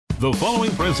The following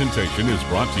presentation is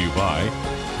brought to you by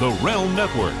the Realm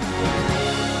Network.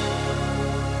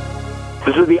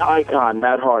 This is the icon,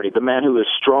 Matt Hardy, the man who is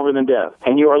stronger than death,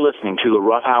 and you are listening to the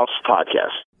Rough House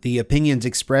Podcast. The opinions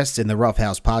expressed in the Rough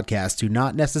House Podcast do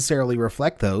not necessarily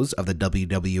reflect those of the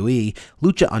WWE,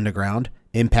 Lucha Underground,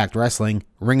 Impact Wrestling,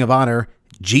 Ring of Honor,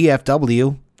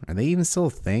 GFW, are they even still a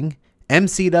thing?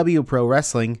 MCW Pro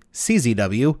Wrestling,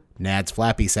 CZW, Nad's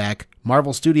Flappy Sack,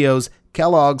 Marvel Studios,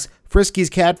 Kellogg's, Frisky's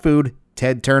Cat Food,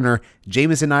 Ted Turner,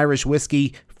 Jameson Irish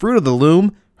Whiskey, Fruit of the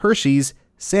Loom, Hershey's,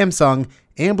 Samsung,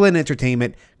 Amblin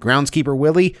Entertainment, Groundskeeper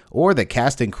Willie, or the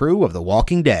cast and crew of The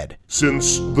Walking Dead.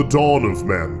 Since the dawn of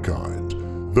mankind,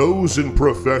 those in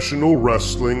professional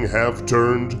wrestling have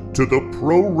turned to the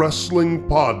Pro Wrestling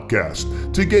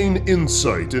Podcast to gain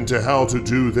insight into how to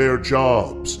do their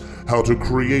jobs, how to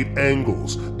create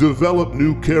angles, develop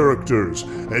new characters,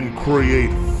 and create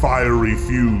fiery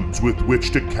feuds with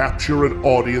which to capture an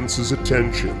audience's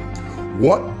attention.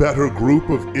 What better group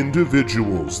of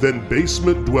individuals than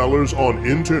basement dwellers on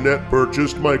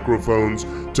internet-purchased microphones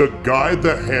to guide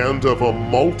the hand of a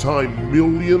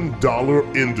multi-million-dollar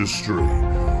industry?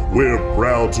 We're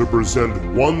proud to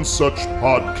present one such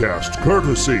podcast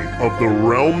courtesy of the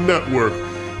Realm Network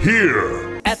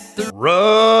here at the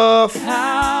Rough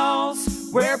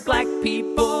House, where black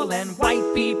people and white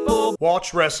people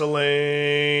watch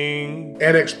wrestling.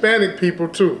 And Hispanic people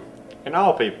too. And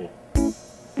all people.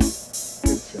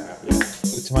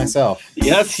 To myself.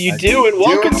 Yes, you do. And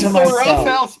welcome to the Rough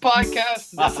House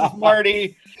Podcast. This is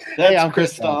Marty. Hey, I'm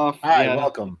Christoff. Hi,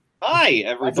 welcome. Hi,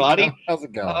 everybody. How's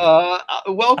it going?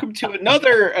 Welcome to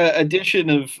another edition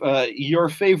of your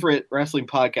favorite wrestling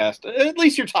podcast, at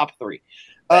least your top three.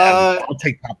 I'll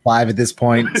take top five at this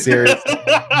point. Seriously.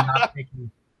 I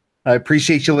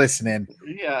appreciate you listening.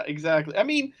 Yeah, exactly. I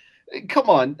mean, come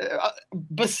on.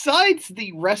 Besides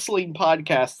the wrestling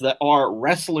podcasts that are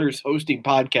wrestlers hosting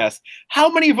podcasts, how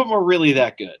many of them are really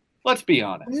that good? Let's be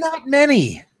honest. Not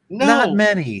many. No. Not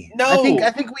many. No.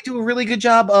 I think we do a really good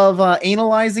job of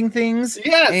analyzing things.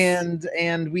 Yes.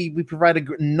 And we provide a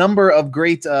number of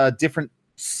great different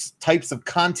types of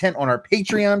content on our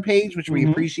Patreon page, which we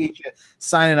appreciate you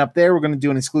signing up there. We're going to do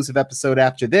an exclusive episode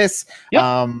after this.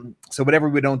 Yep. So whatever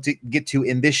we don't get to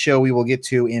in this show, we will get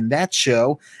to in that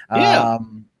show. Yeah.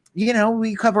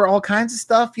 We cover all kinds of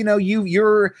stuff.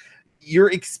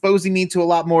 You're exposing me to a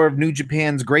lot more of New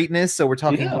Japan's greatness. So we're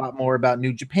talking a lot more about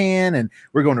New Japan, and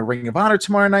we're going to Ring of Honor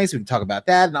tomorrow night. So we can talk about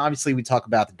that. And obviously we talk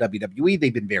about the WWE.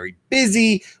 They've been very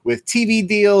busy with TV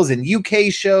deals and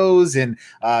UK shows and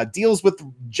deals with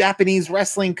Japanese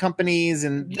wrestling companies.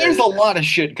 And there's a lot of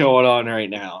shit going on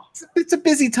right now. It's a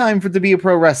busy time to be a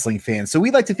pro wrestling fan. So we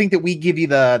like to think that we give you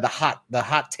the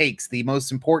hot takes, the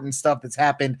most important stuff that's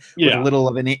happened with a little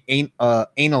of an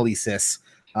analysis.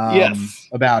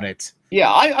 About it. Yeah,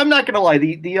 I'm not gonna lie.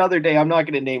 The other day, I'm not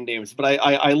gonna name names, but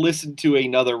I listened to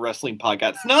another wrestling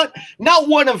podcast. Not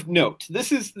one of note.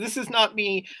 This is not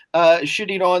me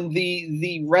shitting on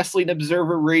the Wrestling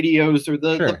Observer radios or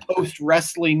the post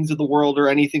wrestlings of the world or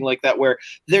anything like that, where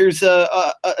there's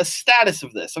a status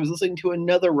of this. I was listening to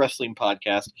another wrestling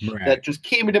podcast that just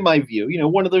came into my view.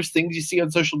 One of those things you see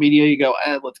on social media. You go,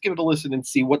 let's give it a listen and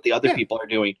see what the other people are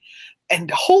doing.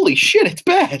 And holy shit, it's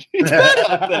bad. It's bad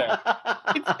out there.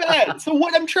 It's bad. So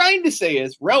what I'm trying to say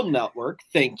is Realm Network,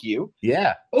 thank you.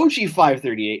 Yeah.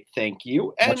 OG538, thank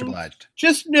you. And much obliged.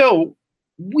 Just know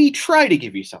we try to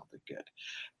give you something good.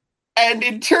 And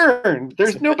in turn,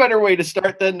 there's no better way to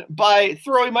start than by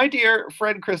throwing my dear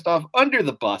friend Christoff under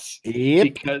the bus. Yep.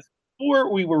 Because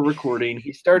before we were recording,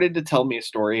 he started to tell me a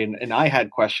story, and I had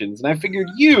questions. And I figured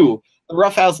you, the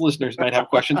Rough House listeners, might have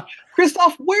questions.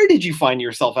 Christoff, where did you find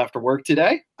yourself after work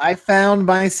today? I found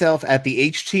myself at the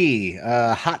HT,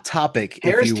 Hot Topic.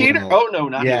 Harris Teeter? Oh, no,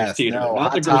 not Harris Teeter. No,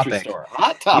 not the grocery store.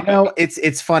 Hot Topic.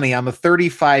 It's funny. I'm a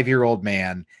 35-year-old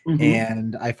man,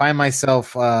 and I find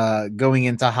myself going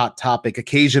into Hot Topic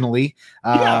occasionally.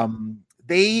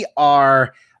 They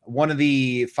are one of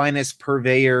the finest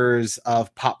purveyors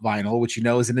of pop vinyl, which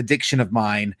is an addiction of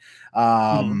mine.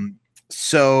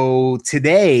 So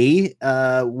today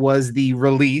was the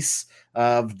release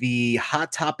of the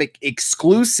Hot Topic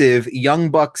exclusive Young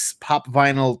Bucks pop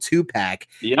vinyl 2-pack.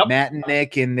 Yep. Matt and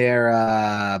Nick in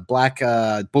their black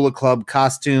Bullet Club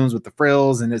costumes with the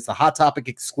frills, and it's a Hot Topic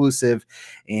exclusive.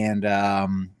 And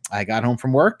I got home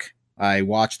from work. I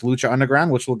watched Lucha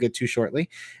Underground, which we'll get to shortly.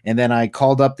 And then I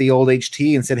called up the old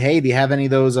HT and said, hey, do you have any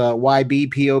of those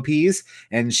YB POPs?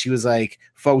 And she was like,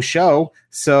 faux show.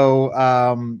 So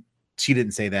she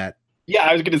didn't say that. Yeah,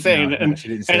 I was going to say,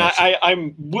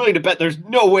 I'm willing to bet there's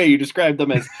no way you described them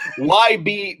as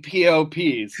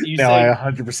YBPOPs.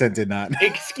 I 100% did not.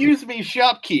 Excuse me,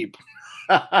 shopkeep.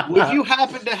 Would you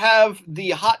happen to have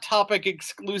the Hot Topic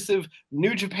exclusive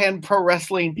New Japan Pro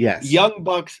Wrestling Young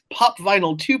Bucks Pop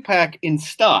Vinyl 2-pack in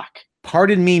stock?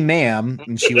 Pardon me, ma'am.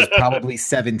 And she was probably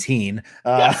 17.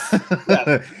 Yes.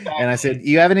 And I said,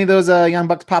 you have any of those Young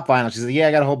Bucks Pop Vinyl? She said, yeah,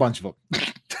 I got a whole bunch of them.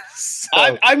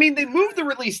 I mean, they moved the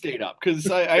release date up because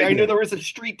I knew there was a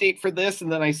street date for this,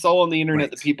 and then I saw on the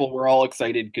internet that people were all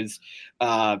excited because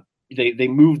they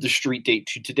moved the street date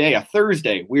to today, a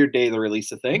Thursday. Weird day to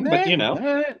release a thing, but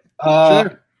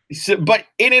sure. So, but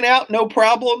in and out, no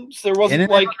problems. There wasn't no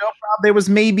problem. There was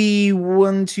maybe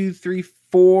 1, 2, 3,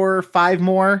 4, 5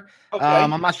 more. Okay.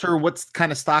 I'm not sure what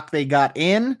kind of stock they got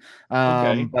in,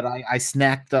 but I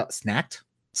snacked.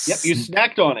 Yep, you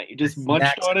snacked on it. You just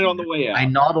munched on it on the way out. I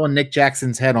gnawed on Nick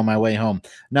Jackson's head on my way home.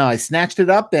 No, I snatched it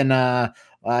up, and I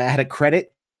had a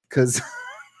credit because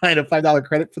I had a $5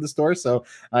 credit for the store, so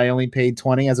I only paid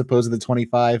 $20 as opposed to the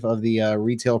 $25 of the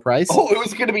retail price. Oh, it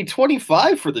was going to be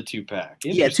 $25 for the 2-pack.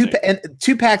 Yeah,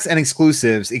 2-packs and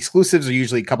exclusives. Exclusives are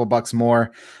usually a couple bucks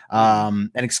more.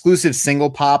 An exclusive single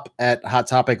pop at Hot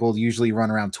Topic will usually run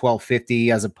around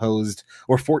 $12.50 as opposed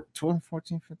or $14.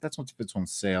 That's what's on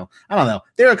sale. I don't know.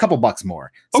 They're a couple bucks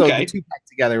more. So the 2-pack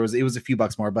together it was a few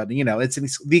bucks more. But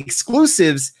it's the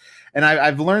exclusives, and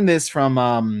I've learned this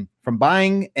from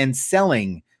buying and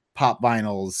selling pop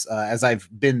vinyls as I've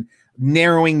been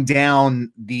narrowing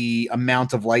down the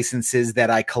amount of licenses that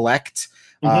I collect.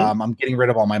 I'm getting rid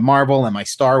of all my Marvel and my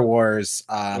Star Wars.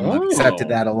 I've accepted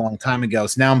that a long time ago.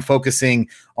 So now I'm focusing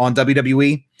on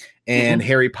WWE and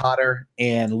Harry Potter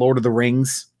and Lord of the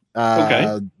Rings.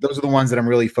 Those are the ones that I'm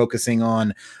really focusing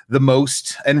on the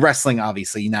most, and wrestling,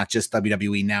 obviously, not just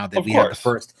WWE now that we have the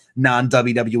first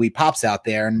non-WWE pops out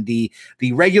there. And the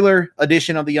regular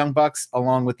edition of the Young Bucks,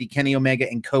 along with the Kenny Omega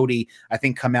and Cody, I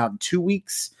think come out in 2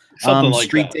 weeks.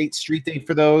 Street date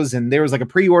for those. And there was like a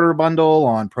pre-order bundle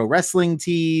on Pro Wrestling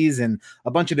Tees and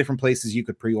a bunch of different places you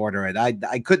could pre-order it.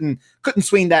 I couldn't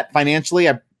swing that financially.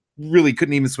 I really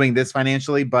couldn't even swing this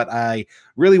financially, but I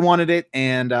really wanted it.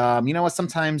 And you know what?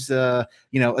 Sometimes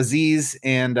Aziz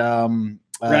and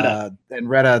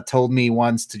Retta told me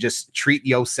once to just treat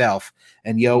yourself,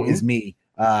 and yo is me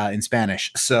in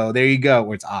Spanish. So there you go.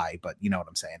 Where it's I, but you know what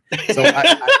I'm saying. So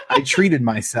I treated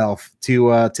myself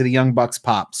to the Young Bucks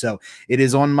pop. So it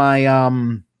is on my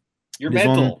your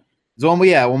mantle. One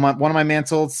of my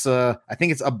mantles. I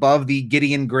think it's above the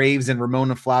Gideon Graves and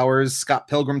Ramona Flowers Scott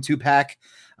Pilgrim 2-pack.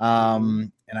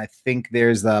 And I think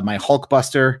there's my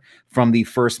Hulkbuster from the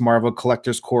first Marvel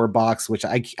Collector's Core box, which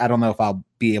I don't know if I'll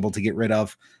be able to get rid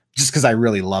of just because I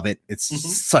really love it. It's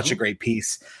such a great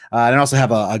piece. And I also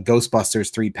have a Ghostbusters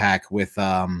 3-pack with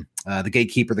the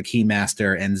Gatekeeper, the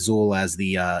Keymaster, and Zool as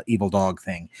the evil dog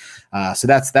thing. So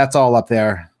that's all up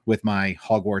there with my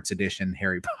Hogwarts edition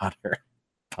Harry Potter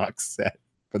box set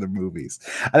for the movies.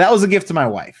 That was a gift to my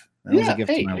wife.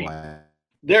 Wife.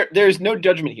 There's no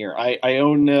judgment here. I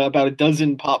own about a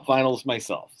dozen pop vinyls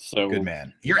myself. So good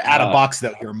man. You're out of box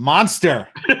though. You're a monster.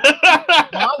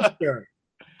 Monster.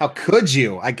 How could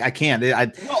you? I can't.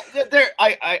 I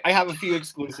have a few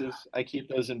exclusives. I keep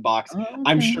those in box.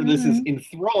 I'm sure this is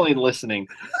enthralling listening.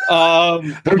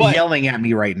 They're yelling at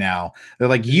me right now. They're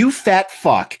like, "You fat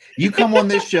fuck! You come on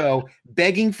this show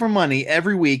begging for money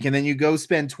every week, and then you go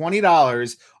spend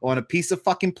 $20 on a piece of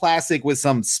fucking plastic with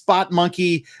some Spot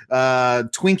Monkey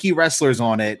Twinkie wrestlers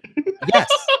on it." Yes.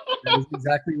 That is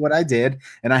exactly what I did,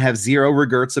 and I have zero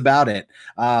regrets about it.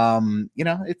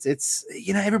 It's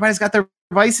everybody's got their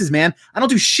vices, man. I don't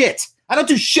do shit. All I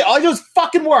do is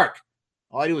fucking work.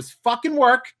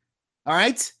 All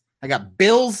right. I got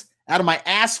bills out of my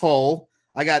asshole.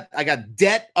 I got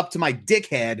debt up to my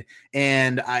dickhead,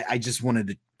 and I just wanted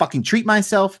to fucking treat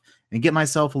myself and get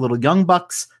myself a little Young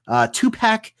Bucks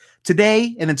 2-pack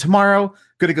today, and then tomorrow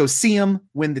gonna go see them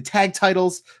win the tag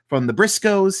titles from the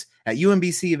Briscoes at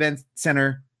UMBC Event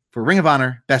Center for Ring of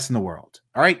Honor Best in the World.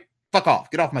 All right, fuck off.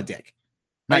 Get off my dick.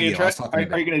 Are you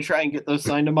going to try and get those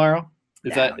signed tomorrow? I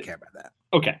don't care about that.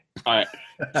 Okay. All right.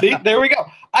 See, there we go.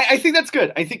 I think that's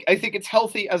good. I think it's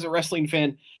healthy as a wrestling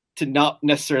fan to not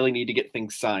necessarily need to get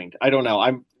things signed. I don't know.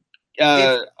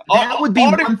 That would be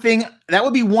one thing. That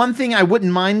would be one thing I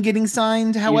wouldn't mind getting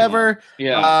signed. However,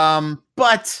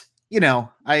 but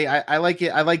I like it.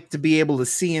 I like to be able to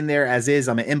see in there as is.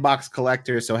 I'm an inbox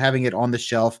collector, so having it on the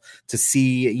shelf to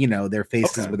see, their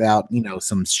faces without,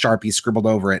 some Sharpie scribbled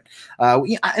over it.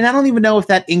 And I don't even know if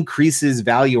that increases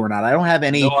value or not. I don't have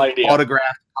any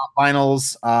autographed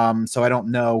vinyls, so I don't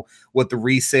know what the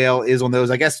resale is on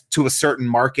those. I guess to a certain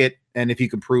market, And if you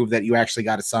can prove that you actually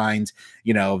got it signed,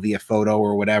 via photo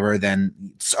or whatever, then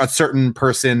a certain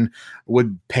person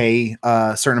would pay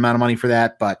a certain amount of money for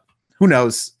that. But who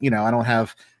knows? I don't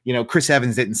have, Chris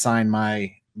Evans didn't sign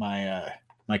my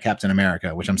Captain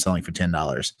America, which I'm selling for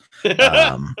 $10.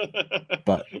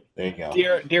 But there you go.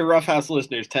 Dear Roughhouse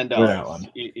listeners, $10.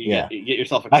 You get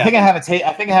yourself a Captain. I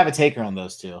think I have a taker on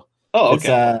those two. Oh,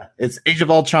 okay. It's Age of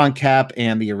Ultron cap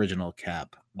and the original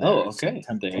cap. Okay.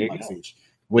 There you go.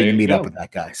 When you meet up with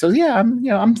that guy. So yeah,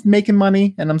 I'm making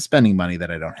money and I'm spending money that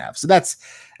I don't have. So that's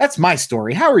my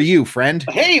story. How are you, friend?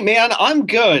 Hey man, I'm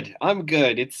good.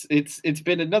 It's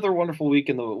been another wonderful week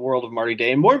in the world of Marty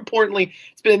Day, and more importantly,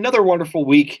 it's been another wonderful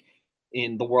week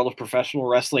in the world of professional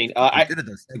wrestling. Good at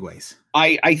those segues.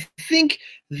 I think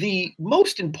the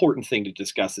most important thing to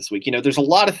discuss this week, there's a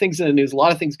lot of things in the news, a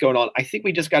lot of things going on. I think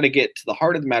we just got to get to the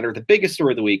heart of the matter. The biggest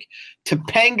story of the week: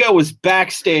 Topanga was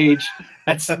backstage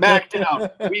at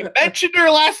Smackdown. We mentioned her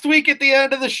last week at the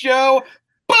end of the show.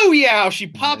 Booyah! She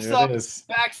pops up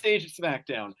backstage at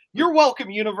Smackdown. You're welcome,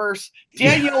 universe.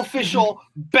 Danielle Fishel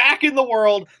back in the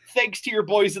world, thanks to your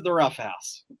boys at the Rough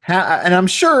House. And I'm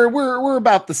sure we're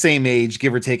about the same age,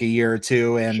 give or take a year or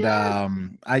two. And sure.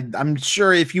 I'm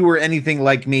sure if you were anything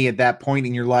like me at that point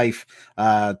in your life,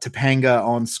 Topanga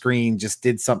on screen just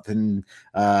did something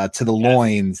to the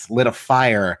loins, lit a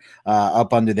fire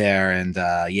up under there. And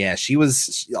she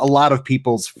was a lot of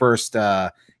people's first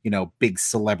big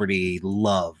celebrity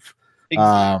love.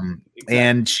 Exactly.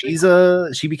 And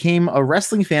she became a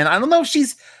wrestling fan. I don't know if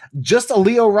she's just a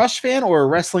Lio Rush fan or a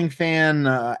wrestling fan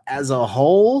as a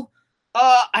whole.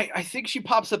 I think she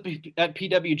pops up at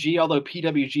PWG, although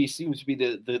PWG seems to be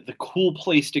the cool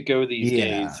place to go these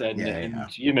days. And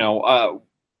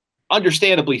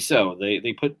understandably so.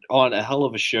 They put on a hell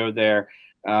of a show there.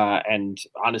 And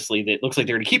honestly, it looks like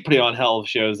they're going to keep putting on hell of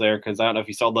shows there, because I don't know if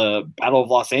you saw the Battle of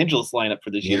Los Angeles lineup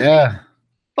for this year. Yeah.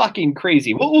 Fucking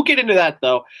crazy. We'll get into that,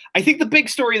 though. I think the big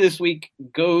story this week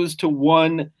goes to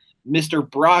one Mr.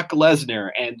 Brock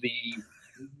Lesnar and the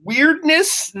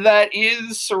weirdness that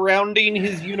is surrounding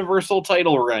his Universal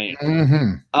title reign.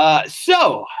 Mm-hmm.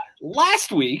 So,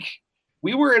 last week,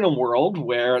 we were in a world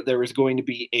where there was going to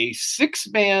be a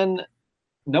 6-man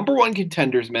number 1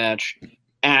 contenders match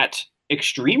at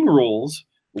Extreme Rules.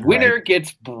 Winner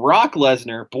gets Brock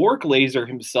Lesnar, Bork Laser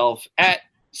himself, at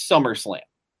SummerSlam.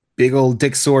 Big old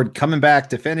Dick Sword coming back,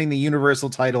 defending the Universal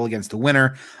title against the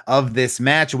winner of this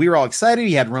match. We were all excited.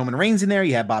 You had Roman Reigns in there.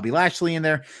 You had Bobby Lashley in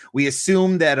there. We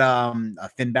assumed that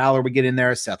Finn Balor would get in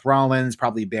there, Seth Rollins,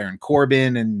 probably Baron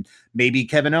Corbin, and maybe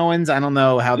Kevin Owens. I don't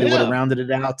know how they would have rounded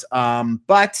it out.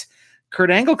 But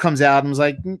Kurt Angle comes out and was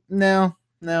like, no,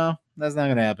 that's not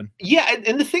going to happen. Yeah,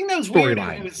 and the thing that was weird,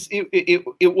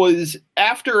 it was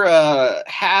after a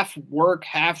half work,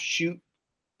 half shoot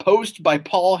post by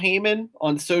Paul Heyman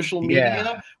on social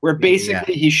media, where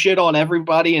basically he shit on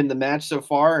everybody in the match so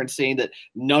far and saying that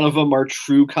none of them are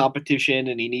true competition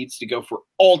and he needs to go for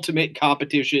ultimate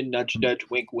competition, nudge, nudge,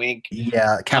 wink, wink.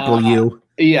 Yeah, capital U.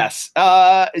 Yes.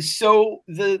 So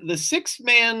the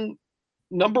 6-man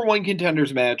number 1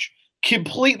 contenders match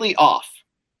completely off.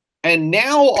 And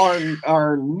now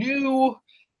our new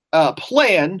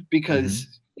plan, because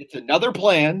it's another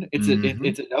plan, it's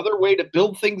another way to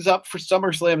build things up for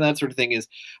SummerSlam and that sort of thing, is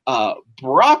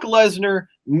Brock Lesnar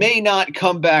may not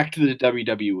come back to the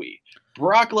WWE.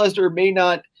 Brock Lesnar may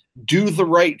not do the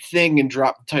right thing and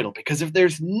drop the title, because if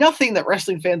there's nothing that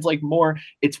wrestling fans like more,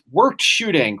 it's worked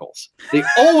shoot angles. They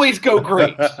always go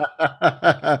great.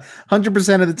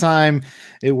 100% of the time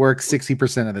it works.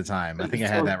 60% of the time, I think I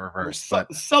had that reversed,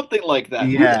 but something like that.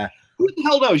 Yeah. Who the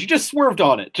hell knows? You just swerved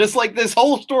on it, just like this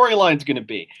whole storyline's going to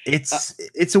be.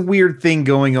 It's a weird thing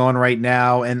going on right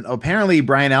now, and apparently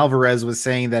Brian Alvarez was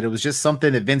saying that it was just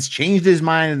something that Vince changed his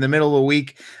mind in the middle of the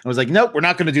week and was like, "Nope, we're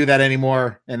not going to do that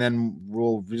anymore," and then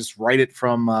we'll just write it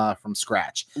from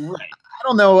scratch. Right. I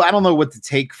don't know what to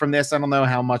take from this. I don't know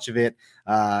how much of it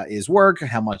is work,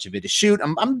 how much of it is shoot.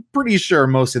 I'm pretty sure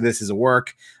most of this is a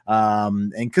work,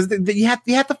 and because you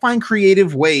have to find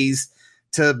creative ways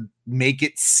to make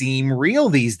it seem real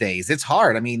these days. It's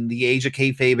hard. I mean, the age of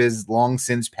kayfabe is long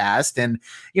since passed, and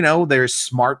there's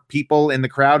smart people in the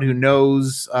crowd who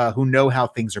know how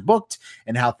things are booked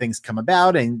and how things come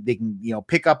about, and they can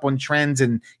pick up on trends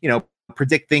and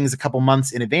predict things a couple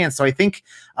months in advance. So I think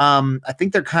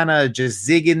they're kind of just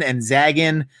zigging and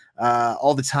zagging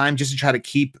all the time just to try to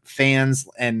keep fans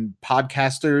and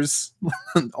podcasters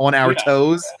on our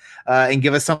toes. And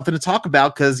give us something to talk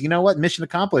about, because you know what? Mission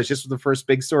accomplished. This was the first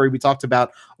big story we talked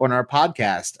about on our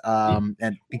podcast.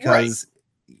 And because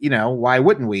why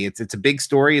wouldn't we? It's a big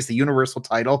story. It's the Universal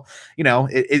title.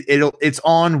 It's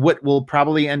on what will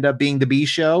probably end up being the B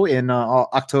show in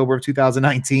October of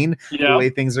 2019. The way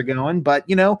things are going, but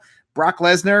Brock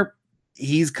Lesnar,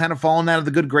 he's kind of fallen out of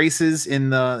the good graces in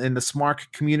the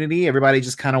Smark community. Everybody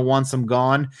just kind of wants him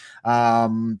gone.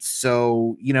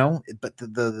 So but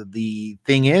the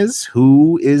thing is,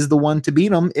 who is the one to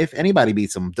beat him? If anybody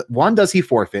beats him, one, does he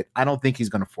forfeit? I don't think he's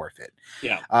going to forfeit.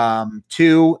 Yeah.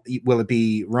 Two, will it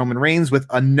be Roman Reigns with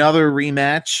another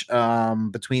rematch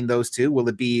between those two? Will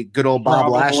it be good old Bob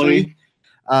Lashley?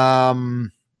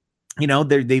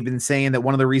 They've been saying that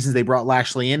one of the reasons they brought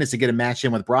Lashley in is to get a match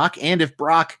in with Brock, and if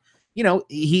Brock,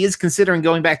 he is considering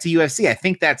going back to UFC. I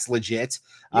think that's legit.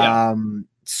 Yeah.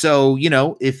 So,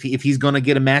 if he's going to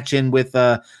get a match in with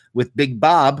Big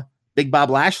Bob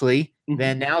Lashley,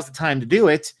 then now's the time to do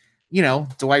it.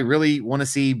 Do I really want to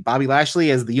see Bobby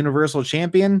Lashley as the Universal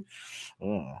Champion?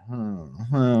 I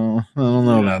don't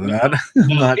know about that. I'm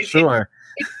not sure.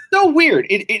 It's so weird.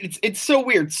 It's so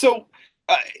weird. So,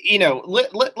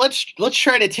 let's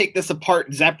try to take this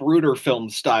apart Zapruder film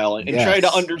style and try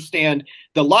to understand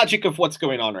the logic of what's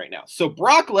going on right now. So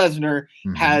Brock Lesnar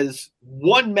has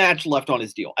one match left on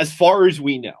his deal, as far as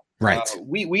we know. Right.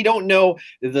 We don't know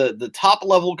the top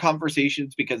level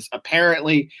conversations, because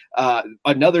apparently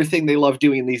another thing they love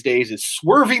doing these days is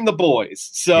swerving the boys.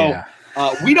 So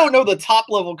we don't know the top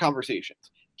level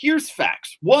conversations. Here's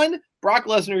facts. One, Brock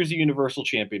Lesnar is the Universal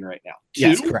Champion right now. Two,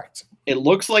 yes, correct. It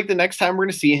looks like the next time we're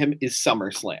going to see him is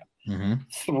SummerSlam.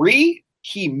 Three,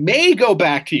 he may go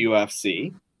back to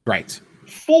UFC. Right.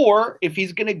 Four, if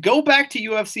he's going to go back to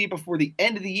UFC before the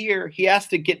end of the year, he has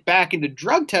to get back into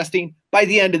drug testing by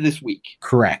the end of this week.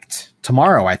 Correct.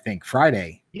 Tomorrow, I think,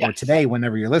 Friday, or today,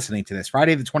 whenever you're listening to this,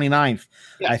 Friday the 29th,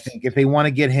 I think, if they want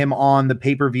to get him on the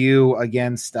pay-per-view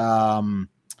against,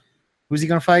 who's he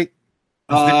going to fight?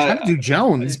 They're trying to do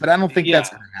Jones, but I don't think that's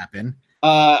going to happen.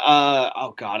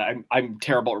 Oh God, I'm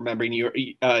terrible at remembering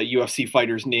UFC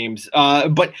fighters' names.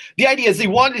 But the idea is they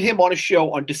wanted him on a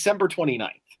show on December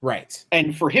 29th. Right.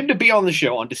 And for him to be on the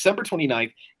show on December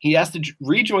 29th, he has to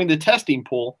rejoin the testing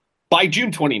pool by June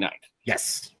 29th.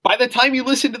 Yes. By the time you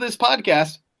listen to this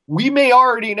podcast, we may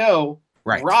already know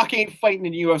Brock ain't fighting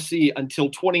in UFC until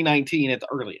 2019 at the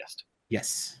earliest.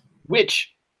 Yes.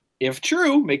 Which, if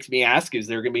true, makes me ask, is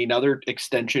there going to be another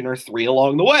extension or 3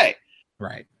 along the way?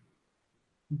 Right.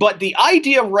 But the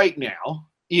idea right now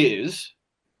is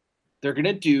they're going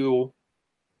to do,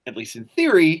 at least in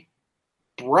theory,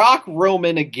 Brock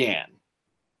Roman again.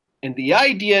 And the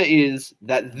idea is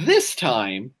that this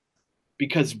time,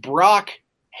 because Brock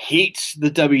hates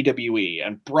the WWE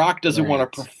and Brock doesn't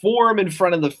want to perform in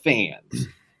front of the fans,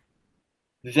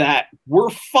 that we're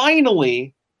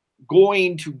finally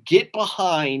going to get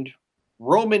behind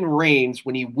Roman Reigns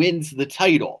when he wins the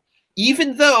title,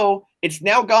 even though it's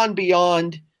now gone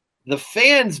beyond the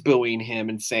fans booing him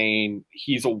and saying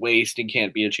he's a waste and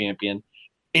can't be a champion.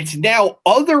 It's now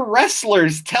other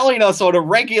wrestlers telling us on a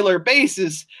regular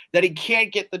basis that he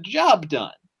can't get the job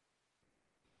done.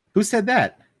 Who said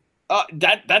that?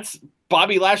 That's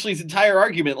Bobby Lashley's entire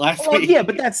argument last week. Yeah,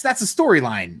 but that's a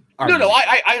storyline. No,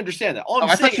 I understand that.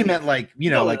 I thought you meant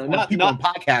people on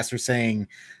podcasts are saying,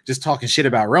 just talking shit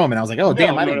about Roman. I was like, I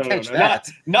didn't catch that.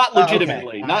 Not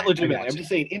legitimately. Not legitimately. I'm just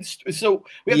saying. So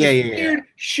we have this weird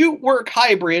shoot work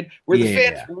hybrid where the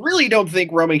fans really don't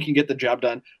think Roman can get the job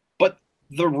done, but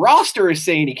the roster is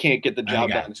saying he can't get the job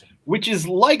done, which is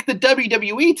like the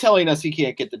WWE telling us he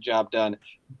can't get the job done.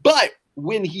 But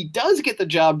when he does get the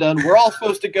job done, we're all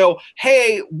supposed to go,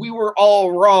 hey, we were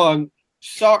all wrong.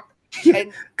 Sorry.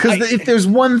 Because if there's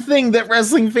one thing that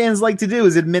wrestling fans like to do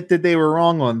is admit that they were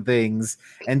wrong on things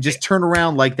and just turn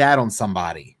around like that on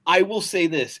somebody. I will say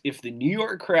this. If the New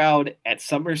York crowd at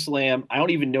SummerSlam, I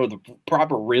don't even know the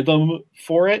proper rhythm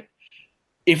for it,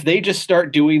 if they just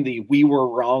start doing the we were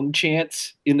wrong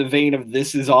chants in the vein of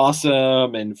this is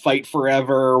awesome and fight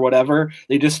forever or whatever,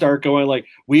 they just start going like,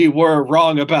 we were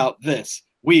wrong about this.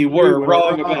 We were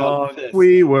wrong about this.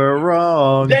 We were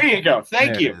wrong. There you go.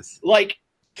 Thank you. Like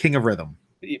King of Rhythm.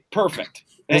 Perfect.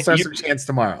 We'll start some chants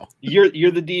tomorrow. You're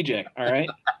the DJ. All right.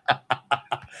 I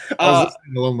was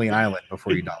listening to Lonely Island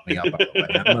before you docked me up. By the way.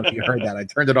 I don't know if you heard that. I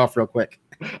turned it off real quick.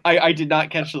 I did not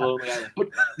catch the Lonely Island, but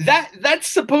that's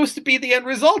supposed to be the end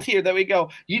result here. That we go,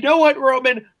 you know what,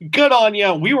 Roman? Good on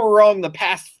you. We were wrong the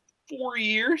past 4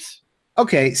 years.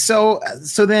 Okay, so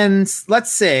then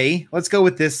let's go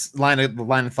with this line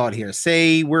of thought here.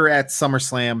 Say we're at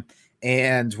SummerSlam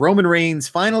and Roman Reigns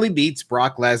finally beats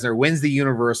Brock Lesnar, wins the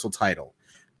Universal title.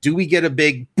 Do we get a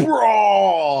big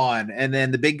Braun? And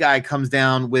then the big guy comes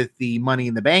down with the Money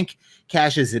in the Bank,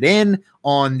 cashes it in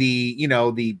on the,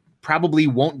 the probably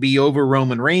won't be over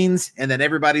Roman Reigns, and then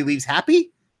everybody leaves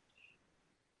happy?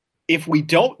 If we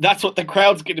don't, that's what the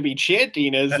crowd's going to be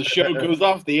chanting as the show goes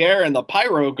off the air and the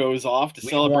pyro goes off to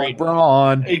celebrate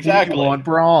Braun. Exactly. We want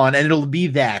Braun, and it'll be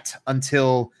that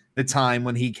until the time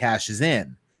when he cashes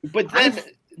in. But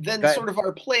then sort of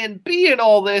our plan B in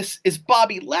all this is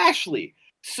Bobby Lashley.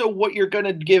 So what you're going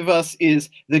to give us is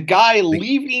the guy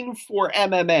leaving for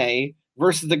MMA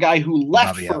versus the guy who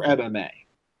left for MMA.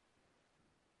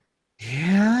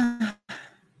 Yeah.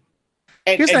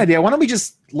 Here's an idea. Why don't we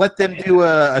just let them do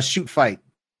a shoot fight?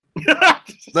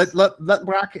 let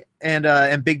Brock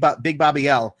and Big Bobby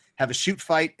L have a shoot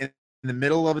fight in the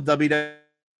middle of a WWE.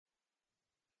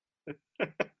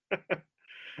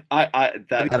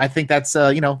 I think that's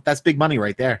that's big money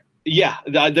right there. Yeah,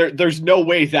 there's no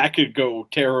way that could go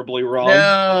terribly wrong.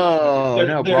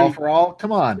 No, brawl for all.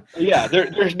 Come on. Yeah,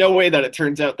 there's no way that it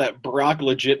turns out that Brock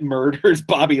legit murders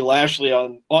Bobby Lashley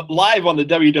live on the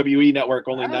WWE Network.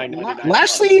 Only $9.99.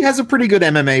 Lashley has a pretty good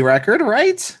MMA record,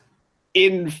 right?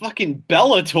 In fucking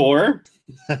Bellator.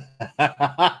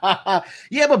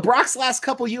 Yeah, but Brock's last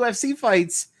couple UFC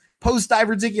fights post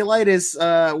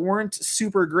diverticulitis weren't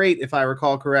super great, if I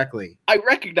recall correctly. I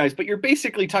recognize, but you're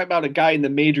basically talking about a guy in the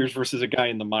majors versus a guy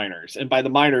in the minors. And by the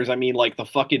minors, I mean like the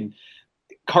fucking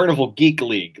Carnival Geek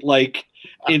League. Like,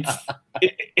 it's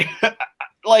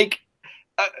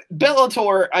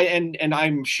Bellator, and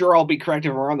I'm sure I'll be correct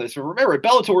if I'm wrong on this, but remember,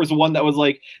 Bellator is the one that was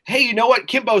like, hey, you know what?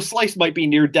 Kimbo Slice might be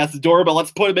near death's door, but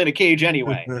let's put him in a cage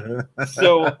anyway.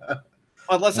 So...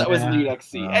 unless that was Elite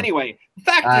XC. Anyway, the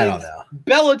fact is,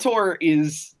 Bellator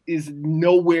is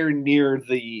nowhere near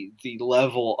the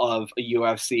level of a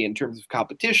UFC in terms of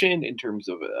competition, in terms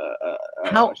of a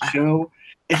show.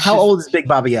 How old is Big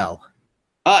Bobby L?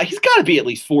 He's got to be at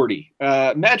least 40.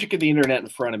 Magic of the internet in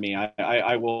front of me.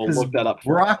 I will look that up.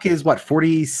 Brock is what,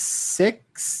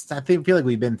 46? I feel like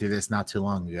we've been through this not too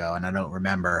long ago, and I don't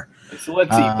remember. So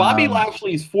let's see. Bobby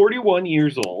Lashley's 41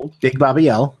 years old. Big Bobby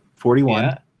L, 41.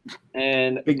 Yeah.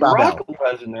 And Big Brock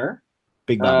Lesnar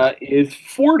is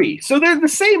 40. So they're the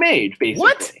same age, basically.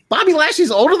 What? Bobby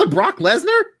Lashley's older than Brock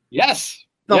Lesnar? Yes.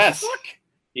 Fuck?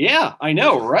 Yeah, I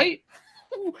know, right?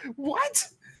 What?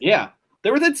 Yeah. They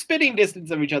were within spitting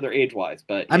distance of each other age-wise,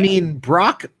 but yeah. I mean,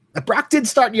 Brock did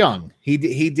start young. He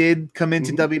did come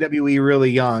into WWE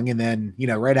really young, and then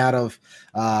right out of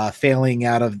failing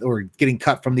out of or getting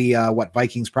cut from the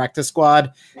Vikings practice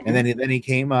squad, and then he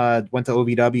came went to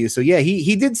OVW. So yeah,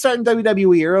 he did start in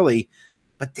WWE early,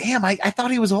 but damn, I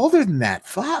thought he was older than that.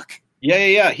 Fuck.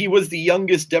 Yeah. He was the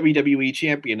youngest WWE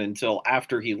champion until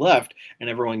after he left,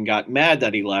 and everyone got mad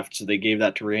that he left, so they gave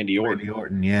that to Randy Orton. Randy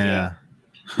Orton, yeah.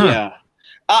 Huh. Yeah.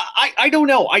 I don't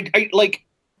know. I like.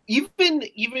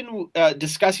 Even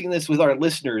discussing this with our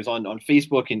listeners on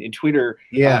Facebook and Twitter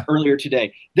earlier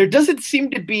today, there doesn't seem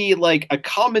to be like a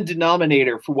common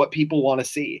denominator for what people want to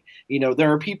see.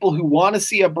 There are people who want to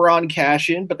see a Braun cash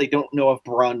in, but they don't know if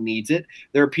Braun needs it.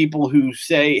 There are people who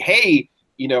say, hey,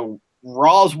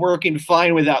 Raw's working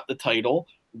fine without the title.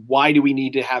 Why do we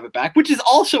need to have it back? Which is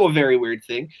also a very weird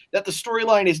thing, that the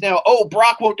storyline is now,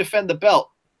 Brock won't defend the belt.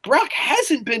 Brock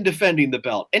hasn't been defending the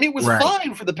belt, and it was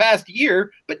fine for the past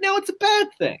year, but now it's a bad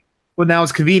thing. Well, now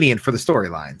it's convenient for the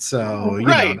storyline, so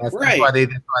that's why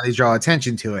they draw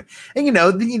attention to it. And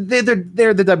they're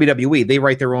the WWE; they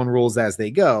write their own rules as they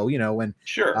go. When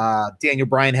Daniel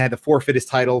Bryan had to forfeit his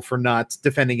title for not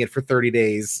defending it for 30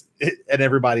 days, and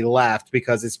everybody laughed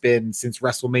because it's been since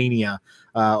WrestleMania,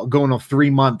 going on 3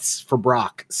 months for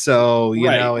Brock. So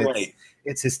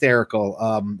it's hysterical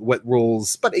what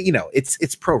rules, but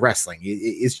it's pro wrestling.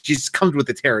 It just comes with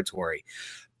the territory.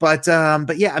 But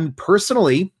yeah, I mean,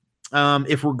 personally,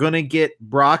 if we're gonna get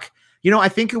Brock, I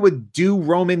think it would do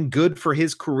Roman good for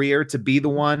his career to be the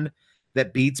one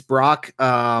that beats Brock.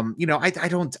 I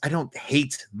don't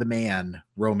hate the man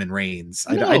Roman Reigns.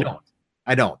 No.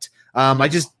 I don't. I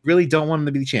just really don't want him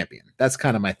to be the champion. That's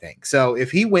kind of my thing. So if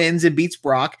he wins and beats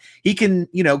Brock, he can,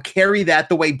 carry that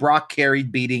the way Brock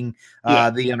carried beating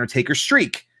the Undertaker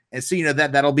streak. And so,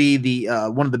 that'll be the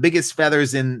one of the biggest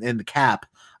feathers in the cap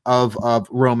of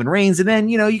Roman Reigns. And then,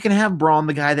 you can have Braun,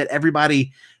 the guy that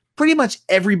pretty much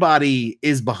everybody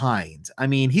is behind. I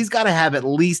mean, he's got to have at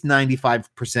least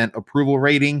 95% approval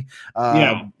rating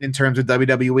in terms of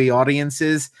WWE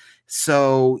audiences.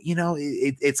 So,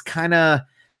 it's kind of,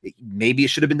 maybe it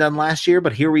should have been done last year,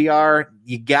 but here we are.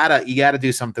 You gotta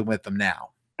do something with them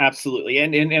now. Absolutely.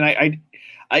 And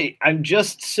I'm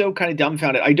just so kind of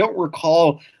dumbfounded. I don't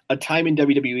recall a time in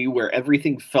WWE where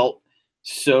everything felt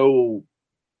so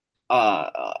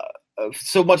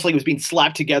so much like it was being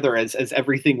slapped together as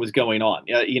everything was going on.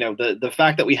 The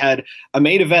fact that we had a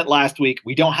main event last week,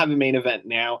 we don't have a main event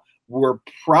now. We're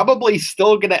probably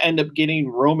still going to end up getting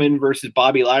Roman versus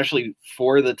Bobby Lashley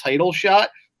for the title shot,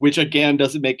 which again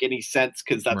doesn't make any sense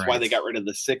because that's why they got rid of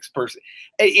the 6th person.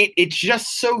 It's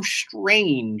just so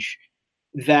strange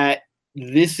that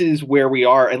this is where we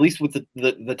are, at least with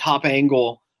the top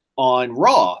angle on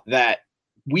Raw, that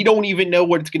we don't even know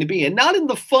what it's going to be, and not in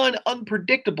the fun,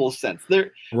 unpredictable sense.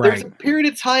 There's a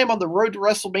period of time on the road to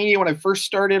WrestleMania when I first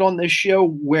started on this show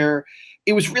where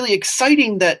it was really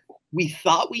exciting that we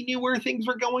thought we knew where things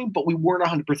were going, but we weren't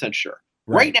 100% sure.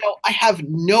 Right now, I have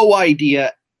no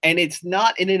idea, and it's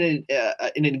not in an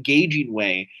engaging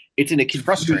way. It's in a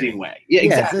confusing way. Yeah,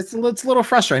 exactly. It's a little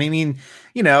frustrating. I mean,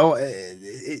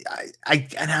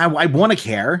 I want to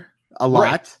care a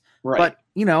lot, but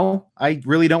I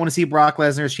really don't want to see Brock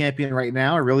Lesnar as champion right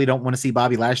now. I really don't want to see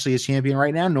Bobby Lashley as champion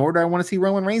right now, nor do I want to see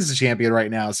Roman Reigns as champion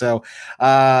right now. So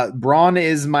Braun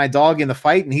is my dog in the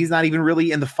fight, and he's not even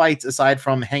really in the fights aside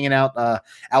from hanging out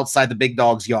outside the big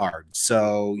dog's yard.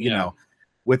 So,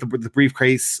 with the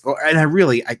briefcase, and I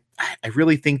really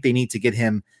think they need to get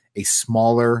him a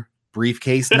smaller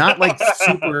briefcase, not like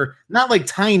not like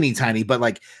tiny, but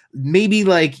like maybe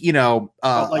like like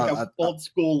a old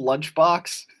school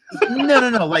lunchbox.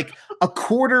 No, like a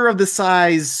quarter of the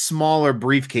size smaller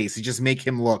briefcase to just make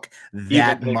him look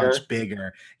that much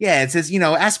bigger. Yeah, it says,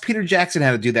 ask Peter Jackson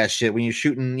how to do that shit when you're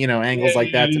shooting, angles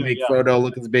like that to make Frodo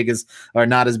look as big as, or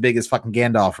not as big as fucking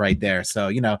Gandalf right there. So,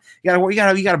 you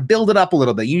gotta build it up a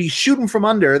little bit. You shoot him from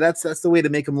under. That's the way to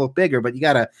make him look bigger, but you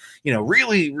gotta,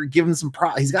 really give him some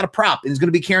prop. He's got a prop and he's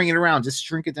gonna be carrying it around. Just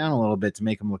shrink it down a little bit to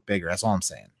make him look bigger. That's all I'm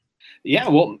saying. Yeah,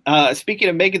 well, speaking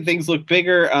of making things look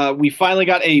bigger, we finally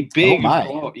got a big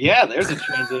blow. Yeah, there's a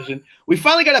transition. We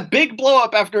finally got a big blow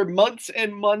up after months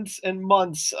and months and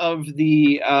months of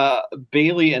the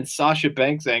Bayley and Sasha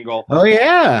Banks angle. Oh,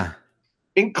 yeah.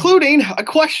 Including a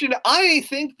question I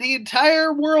think the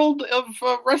entire world of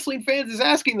wrestling fans is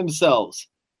asking themselves.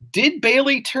 Did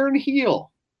Bayley turn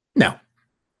heel? No.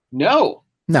 No.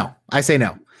 No. I say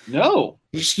no. No.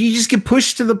 You just get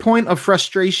pushed to the point of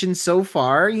frustration so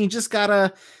far. You just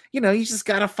gotta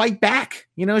fight back.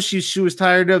 She was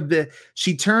tired of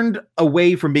she turned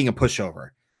away from being a pushover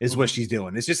is what she's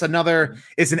doing. It's just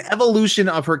it's an evolution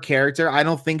of her character. I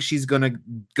don't think she's going to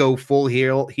go full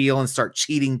heel and start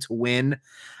cheating to win.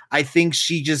 I think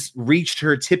she just reached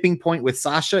her tipping point with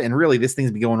Sasha, and really this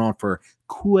thing's been going on for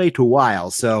quite a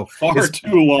while. So far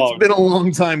too long. It's been a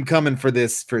long time coming for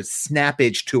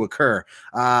snappage to occur.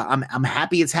 I'm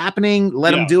happy it's happening.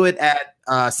 Let them do it at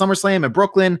SummerSlam in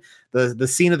Brooklyn, the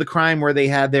scene of the crime where they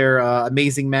had their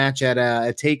amazing match at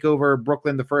a Takeover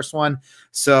Brooklyn, the first one.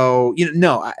 So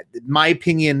my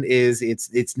opinion is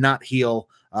it's not heel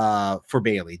for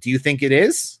Bayley. Do you think it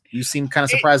is? You seem kind of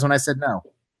surprised when I said no.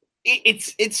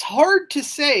 It's hard to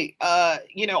say.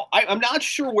 I'm not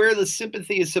sure where the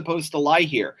sympathy is supposed to lie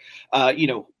here.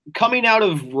 Coming out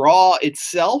of Raw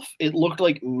itself, it looked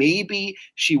like maybe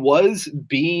she was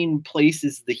being placed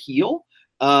as the heel.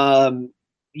 In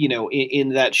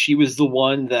that she was the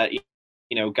one that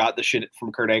got the shit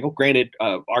from Kurt Angle. Granted,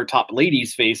 our top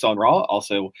lady's face on Raw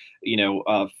also,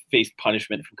 faced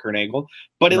punishment from Kurt Angle.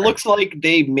 But it looks like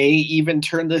they may even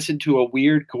turn this into a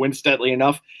weird, coincidentally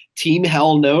enough, Team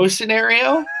Hell No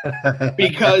scenario,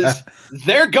 because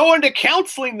they're going to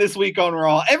counseling this week on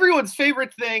Raw. Everyone's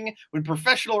favorite thing when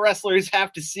professional wrestlers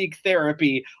have to seek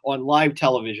therapy on live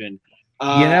television.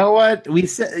 You know what we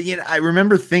said? I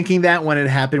remember thinking that when it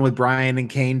happened with Bryan and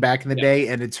Kane back in the day,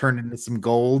 and it turned into some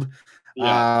gold.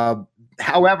 Yeah.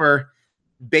 However,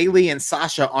 Bayley and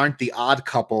Sasha aren't the odd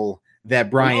couple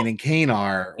that Bryan and Kane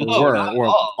are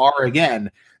again.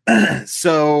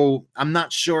 So I'm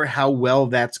not sure how well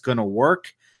that's going to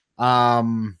work.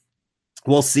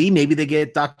 We'll see. Maybe they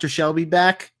get Dr. Shelby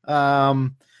back.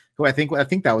 Who I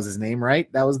think that was his name,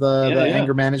 right? That was the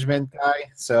anger management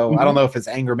guy. So I don't know if it's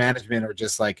anger management or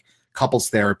just like couples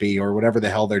therapy or whatever the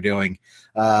hell they're doing.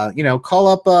 Call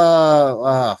up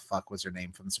what's her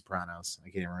name from The Sopranos? I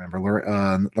can't remember.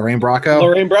 Lorraine Bracco.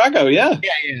 Lorraine Bracco, yeah.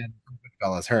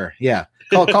 Fellas, her. Yeah.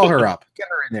 Call her up. Get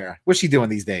her in there. What's she doing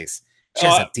these days? She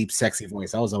has a deep, sexy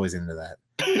voice. I was always into that.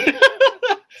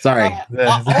 Sorry.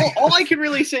 All I can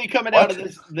really say coming out of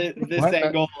this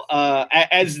angle,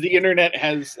 as the internet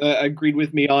has agreed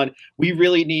with me on, we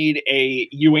really need a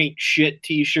 "You Ain't Shit"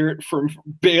 T-shirt from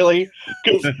Bayley,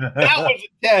 because that was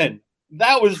a 10.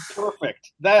 That was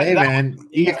perfect. Man,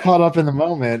 you get caught up in the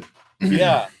moment.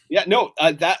 Yeah. No,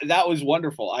 that was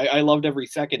wonderful. I loved every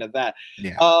second of that.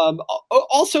 Yeah.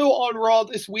 Also on Raw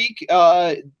this week,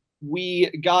 we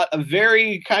got a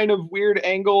very kind of weird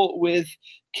angle with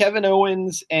Kevin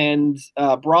Owens and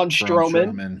Braun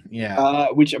Strowman. Yeah.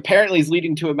 Which apparently is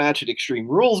leading to a match at Extreme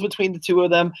Rules between the two of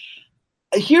them.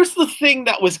 Here's the thing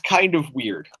that was kind of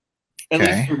weird, at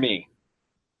least for me.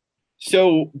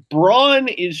 So Braun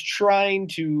is trying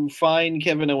to find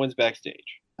Kevin Owens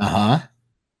backstage. Uh-huh.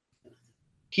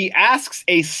 He asks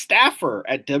a staffer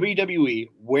at WWE,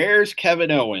 where's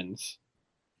Kevin Owens?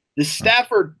 The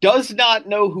staffer does not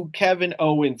know who Kevin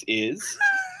Owens is.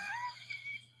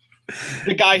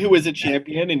 The guy who is a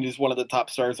champion and is one of the top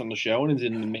stars on the show and is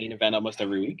in the main event almost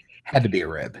every week. Had to be a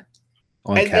rib.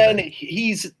 And Kevin. Then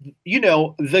he's,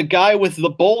 the guy with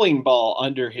the bowling ball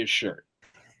under his shirt.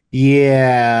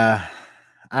 Yeah.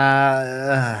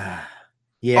 Yeah.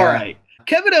 All right.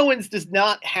 Kevin Owens does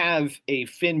not have a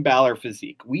Finn Balor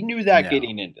physique. We knew that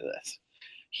getting into this.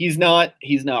 He's not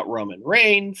Roman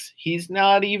Reigns. He's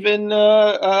not even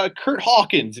Kurt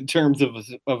Hawkins in terms of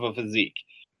a physique.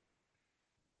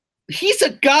 He's a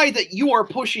guy that you are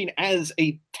pushing as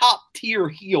a top tier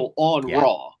heel on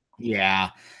Raw.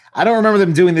 Yeah. I don't remember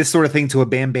them doing this sort of thing to a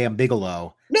Bam Bam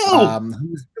Bigelow. No. He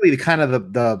was really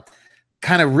the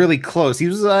kind of really close. He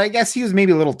was, I guess he was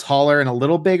maybe a little taller and a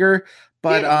little bigger,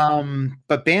 but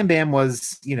Bam Bam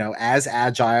was, as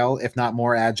agile, if not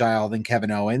more agile than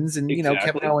Kevin Owens. And,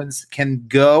 Kevin Owens can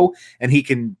go and he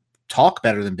can talk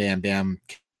better than Bam Bam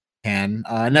can.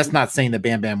 And that's not saying that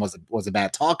Bam Bam was a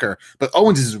bad talker, but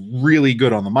Owens is really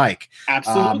good on the mic.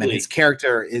 Absolutely. And his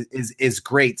character is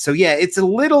great. So yeah, it's a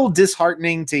little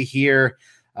disheartening to hear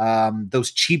those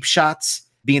cheap shots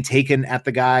being taken at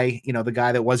the guy, the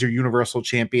guy that was your Universal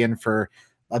Champion for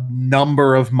a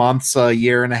number of months, a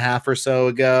year and a half or so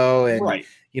ago. And, right.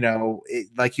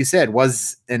 Like you said,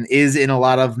 was and is in a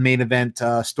lot of main event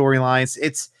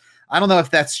storylines. I don't know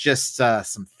if that's just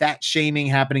some fat shaming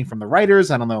happening from the writers.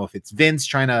 I don't know if it's Vince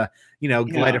trying to,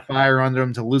 light a fire under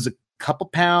him to lose a couple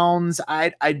pounds.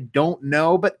 I don't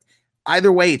know, but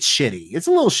either way, it's shitty. It's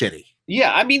a little shitty.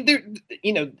 Yeah, I mean,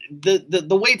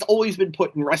 the way it's always been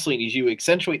put in wrestling is you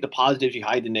accentuate the positives, you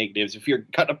hide the negatives. If you're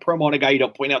cutting a promo on a guy, you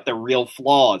don't point out the real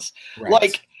flaws. Right.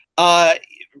 Like,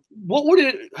 what would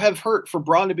it have hurt for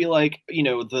Braun to be like,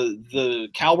 the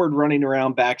coward running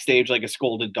around backstage like a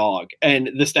scolded dog, and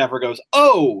the staffer goes,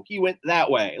 "Oh, he went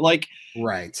that way." Like,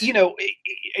 right.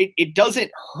 It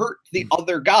doesn't hurt the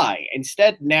other guy.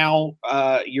 Instead, now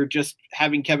you're just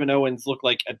having Kevin Owens look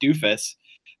like a doofus.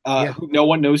 Who no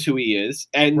one knows who he is,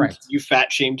 and you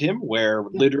fat shamed him. Where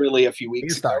literally a few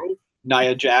weeks ago,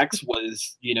 Nia Jax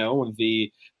was,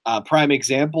 the prime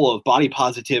example of body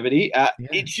positivity.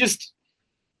 It's just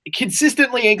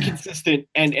consistently inconsistent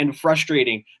and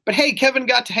frustrating. But hey, Kevin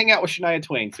got to hang out with Shania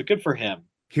Twain, so good for him.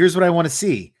 Here's what I want to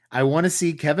see. I want to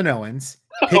see Kevin Owens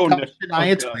pick up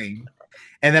Shania Twain,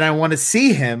 and then I want to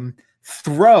see him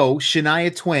throw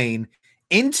Shania Twain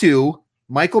into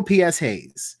Michael P.S.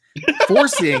 Hayes.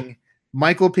 Forcing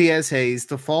Michael P.S. Hayes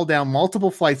to fall down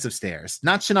multiple flights of stairs.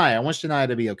 Not Shania. I want Shania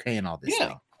to be okay in all this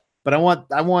thing. But I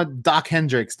want Doc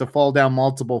Hendricks to fall down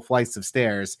multiple flights of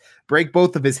stairs, break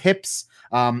both of his hips.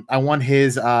 I want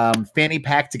his fanny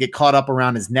pack to get caught up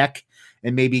around his neck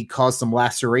and maybe cause some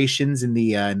lacerations in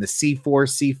the C4,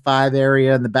 C5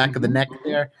 area in the back of the neck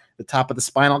there, the top of the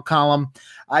spinal column.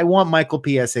 I want Michael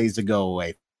P.S. Hayes to go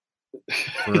away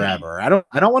forever. I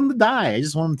don't want him to die. I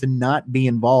just want him to not be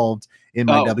involved in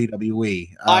my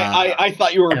WWE. I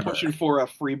thought you were pushing for a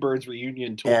Freebirds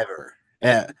reunion tour.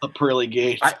 A pearly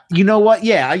gates. You know what?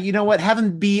 Yeah, you know what? Have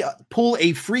him pull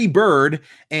a free bird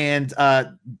and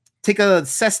take a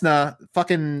Cessna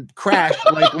fucking crash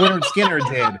like Leonard Skinner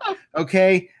did.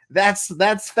 Okay,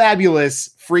 that's fabulous.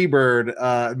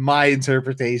 Freebird. My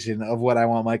interpretation of what I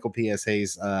want Michael P.S.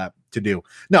 Hayes to do.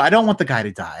 No, I don't want the guy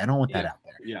to die. I don't want that out.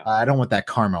 Yeah. I don't want that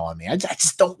karma on me. I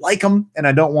just don't like him, and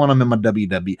I don't want him in my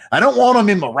WWE. I don't want him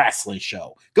in my wrestling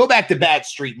show. Go back to Bad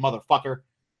Street, motherfucker.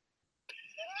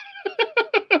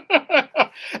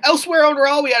 Elsewhere on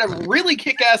Raw, we had a really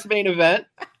kick-ass main event.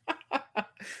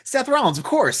 Seth Rollins, of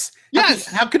course. Yes.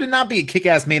 How could it not be a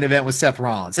kick-ass main event with Seth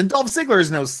Rollins? And Dolph Ziggler is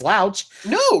no slouch.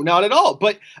 No, not at all.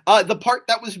 But the part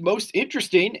that was most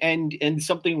interesting and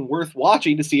something worth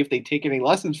watching to see if they take any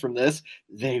lessons from this,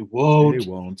 they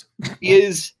won't.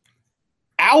 Is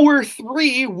hour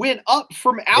 3 went up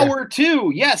from hour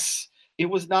 2. Yes, it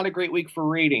was not a great week for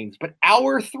ratings, but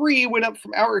hour 3 went up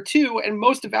from hour 2, and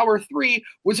most of hour 3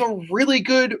 was a really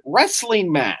good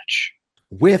wrestling match.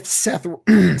 With Seth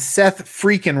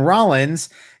freaking Rollins,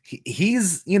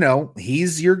 he's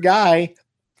your guy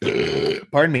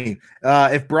Pardon me.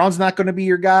 If Braun's not going to be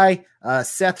your guy,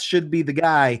 Seth should be the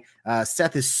guy.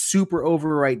 Seth is super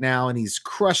over right now, and he's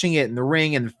crushing it in the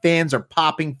ring, and the fans are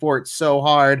popping for it so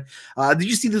hard. Did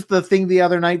you see the thing the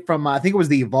other night from, I think it was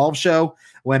the Evolve show,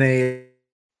 when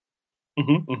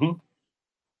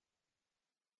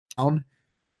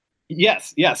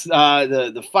Yes.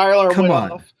 The fire alarm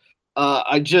went off.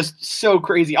 I just so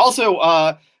crazy.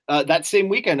 Also, that same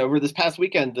weekend, over this past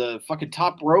weekend, the fucking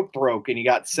top rope broke, and you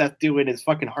got Seth doing his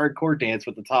fucking hardcore dance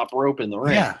with the top rope in the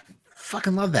ring. Yeah,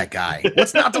 fucking love that guy.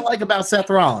 What's not to like about Seth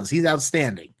Rollins? He's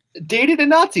outstanding. Dated a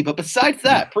Nazi, but besides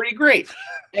that, pretty great.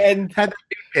 And had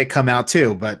it come out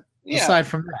too, but aside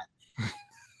from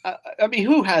that, I mean,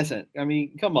 who hasn't? I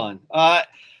mean, come on.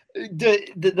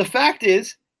 The fact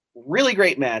is, really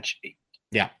great match.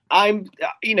 Yeah, I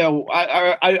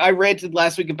ranted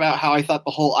last week about how I thought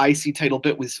the whole IC title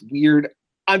bit was weird.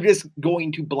 I'm just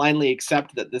going to blindly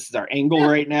accept that this is our angle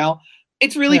right now.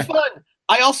 It's really fun.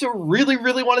 I also really,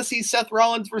 really want to see Seth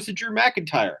Rollins versus Drew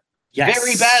McIntyre. Yes.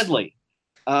 Very badly.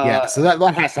 So that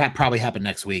has to probably happen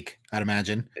next week, I'd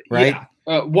imagine, right?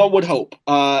 Yeah. One would hope.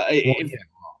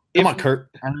 Come on, Kurt.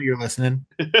 I know you're listening.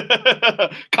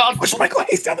 Push Michael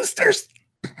Hayes down the stairs.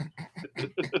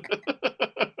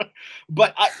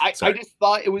 But I just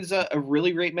thought it was a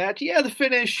really great match. Yeah, the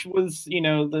finish was,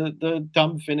 the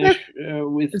dumb finish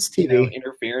with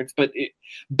interference, but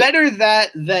better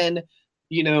that than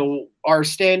our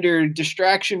standard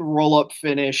distraction roll-up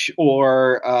finish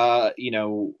or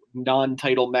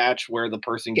non-title match where the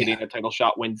person getting a title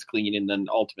shot wins clean and then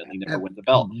ultimately never wins the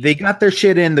belt. They got their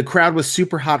shit in. The crowd was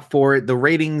super hot for it. The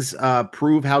ratings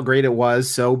prove how great it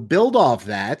was. So build off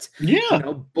that. Yeah.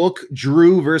 Book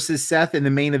Drew versus Seth in the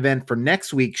main event for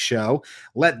next week's show.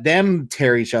 Let them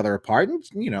tear each other apart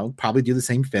and, probably do the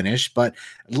same finish, but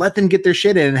let them get their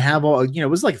shit in and have it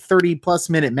was like 30+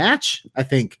 minute match, I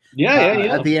think.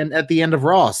 Yeah. At the end of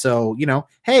Raw. So,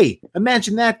 hey,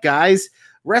 imagine that, guys.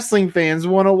 Wrestling fans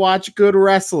want to watch good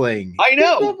wrestling. I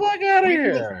know. Get the fuck out of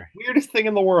here. Weirdest thing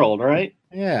in the world, right?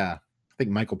 Yeah. I think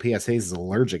Michael P.S. Hayes is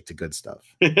allergic to good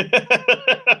stuff.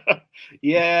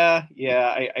 Yeah.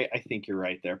 I think you're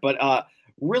right there. But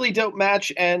really dope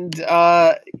match, and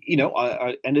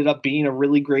ended up being a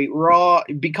really great Raw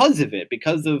because of it,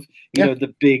 because of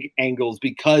the big angles,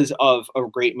 because of a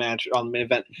great match on the main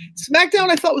event. SmackDown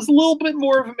I thought was a little bit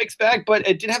more of a mixed bag, but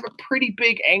it did have a pretty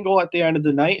big angle at the end of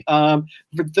the night.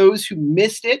 For those who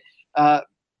missed it,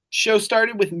 show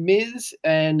started with Miz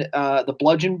and the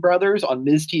Bludgeon Brothers on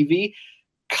Miz TV.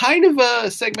 Kind of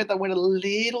a segment that went a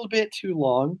little bit too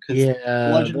long because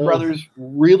Bludgeon Brothers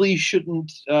really shouldn't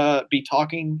be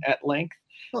talking at length.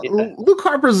 Luke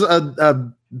Harper's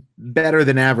a better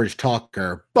than average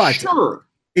talker, but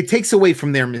it takes away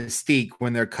from their mystique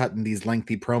when they're cutting these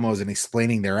lengthy promos and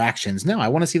explaining their actions. No, I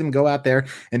want to see them go out there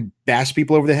and bash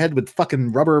people over the head with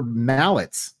fucking rubber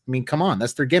mallets. I mean, come on,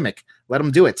 that's their gimmick. Let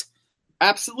them do it.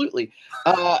 Absolutely.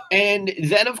 And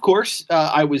then, of course,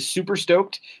 I was super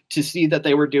stoked to see that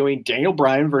they were doing Daniel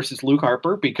Bryan versus Luke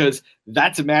Harper, because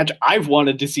that's a match I've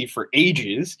wanted to see for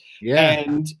ages. Yeah.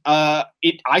 And I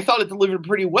thought it delivered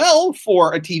pretty well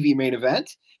for a TV main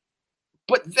event.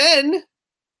 But then,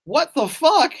 what the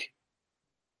fuck?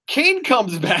 Kane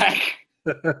comes back.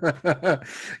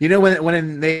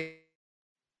 When they...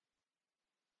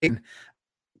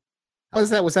 Was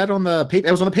that on the paper?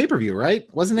 It was on the pay-per-view, right?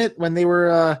 Wasn't it when they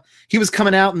were he was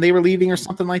coming out and they were leaving or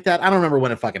something like that? I don't remember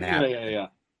when it fucking happened. Yeah.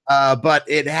 But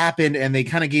it happened and they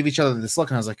kind of gave each other this look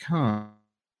and I was like, huh.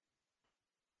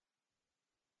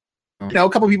 A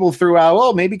couple people threw out,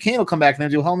 well, maybe Kane will come back and then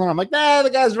do hell no. I'm like, nah, the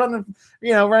guy's running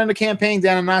the campaign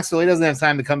down in Knoxville. He doesn't have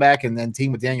time to come back and then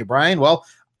team with Daniel Bryan. Well,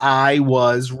 I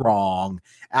was wrong.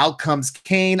 Out comes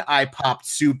Kane. I popped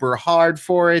super hard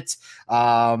for it.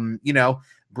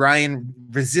 Bryan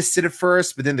resisted at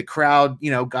first, but then the crowd,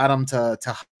 got him to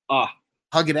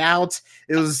hug it out.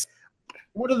 It was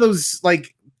one of those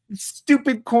like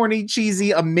stupid, corny,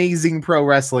 cheesy, amazing pro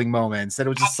wrestling moments that it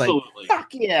was just like, fuck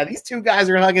yeah, these two guys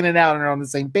are hugging it out and are on the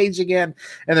same page again,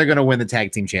 and they're going to win the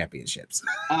tag team championships.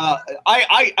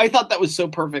 I thought that was so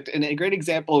perfect and a great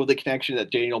example of the connection that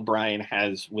Daniel Bryan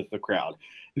has with the crowd.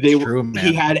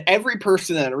 He had every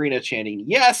person in that arena chanting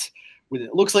yes. When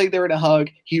it looks like they're in a hug,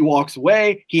 he walks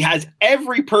away. He has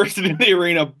every person in the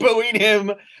arena booing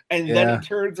him, and then he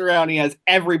turns around. He has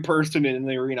every person in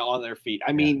the arena on their feet.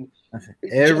 I mean,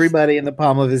 everybody in the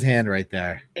palm of his hand right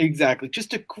there. Exactly.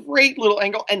 Just a great little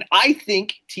angle. And I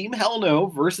think Team Hell No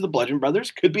versus the Bludgeon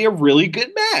Brothers could be a really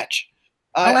good match.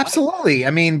 Oh, absolutely.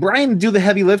 I mean, Brian do the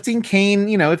heavy lifting. Kane,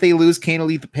 if they lose, Kane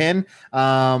will eat the pin.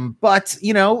 But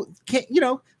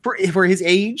for his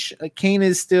age, Kane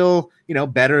is still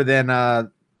better than a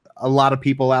lot of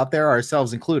people out there,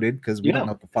 ourselves included, because we don't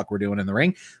know what the fuck we're doing in the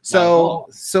ring. So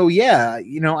yeah,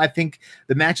 I think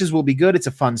the matches will be good. It's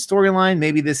a fun storyline.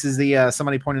 Maybe this is the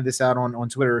somebody pointed this out on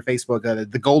Twitter or Facebook,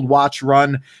 the gold watch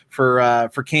run for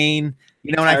Kane.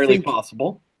 Entirely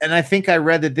possible. And I think I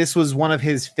read that this was one of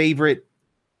his favorite.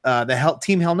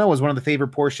 Team Hell No was one of the favorite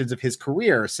portions of his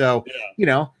career. So,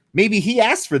 maybe he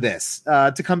asked for this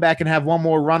to come back and have one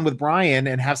more run with Brian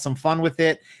and have some fun with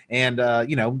it. And,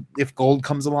 if gold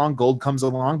comes along,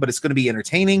 but it's going to be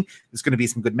entertaining. There's going to be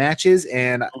some good matches.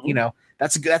 And,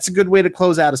 that's a good way to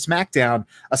close out a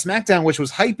SmackDown, which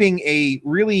was hyping a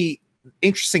really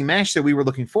interesting match that we were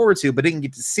looking forward to, but didn't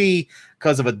get to see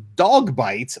because of a dog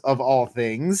bite of all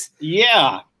things.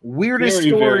 Yeah. Weirdest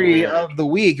story of the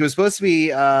week. It was supposed to be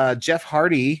Jeff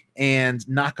Hardy and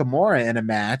Nakamura in a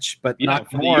match, but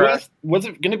Nakamura was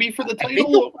it going to be for the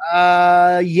title?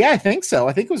 I think so.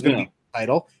 I think it was going to be the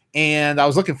title, and I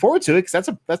was looking forward to it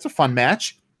because that's a fun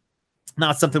match.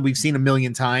 Not something we've seen a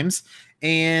million times.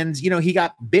 And he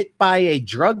got bit by a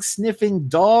drug sniffing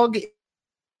dog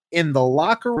in the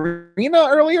locker arena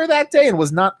earlier that day and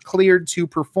was not cleared to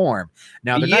perform.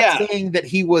 Now, they're not saying that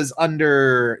he was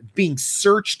being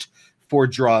searched for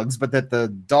drugs, but that the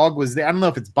dog was there. I don't know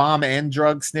if it's bomb and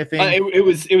drug sniffing. It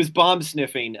was bomb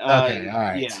sniffing. Okay, all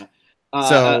right. Yeah.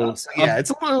 It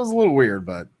was a little weird,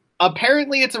 but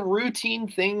apparently it's a routine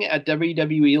thing at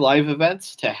WWE live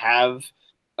events to have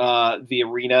the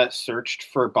arena searched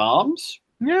for bombs.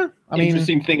 Yeah,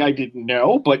 interesting thing I didn't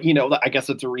know, but I guess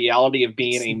it's a reality of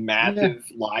being a massive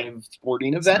live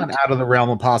sporting event. It's not out of the realm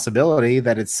of possibility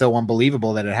that it's so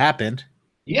unbelievable that it happened.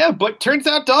 Yeah, but turns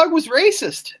out dog was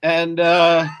racist and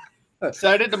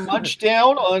decided to munch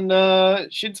down on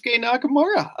Shinsuke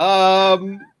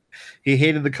Nakamura. He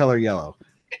hated the color yellow.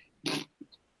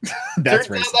 That's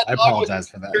racist. I apologize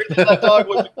for that. Turns out that dog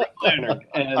was a Lantern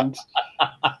and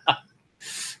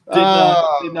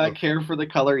did not care for the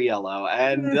color yellow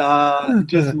and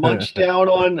just munched down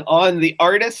on the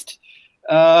artist.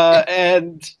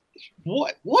 And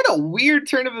what a weird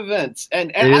turn of events.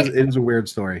 And it is a weird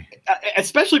story,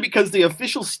 especially because the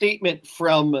official statement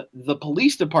from the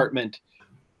police department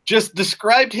just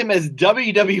described him as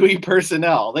WWE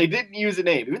personnel. They didn't use a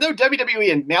name, even though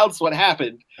WWE announced what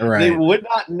happened. Right. They would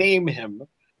not name him.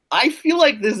 I feel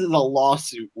like this is a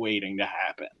lawsuit waiting to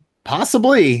happen.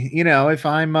 Possibly, if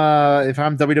I'm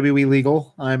WWE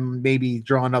legal, I'm maybe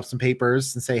drawing up some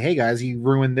papers and say, hey guys, he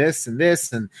ruined this, and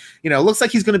it looks like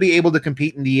he's going to be able to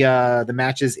compete in the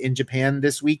matches in Japan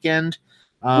this weekend.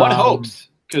 One hopes,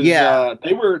 because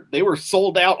they were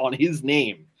sold out on his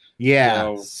name. Yeah,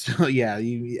 and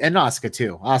Asuka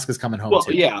too. Asuka's coming home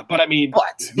too. Yeah, but I mean,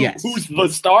 who's the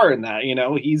star in that?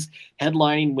 He's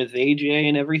headlining with AJ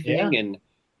and everything, and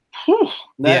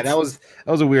that was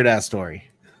a weird ass story.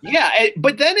 Yeah,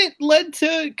 but then it led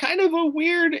to kind of a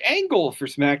weird angle for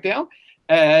SmackDown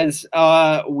as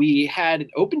we had an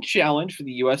open challenge for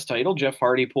the U.S. title, Jeff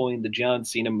Hardy pulling the John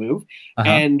Cena move.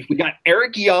 And we got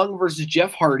Eric Young versus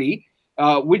Jeff Hardy,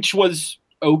 which was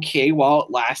okay while it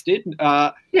lasted.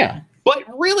 But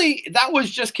really, that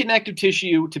was just connective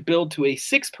tissue to build to a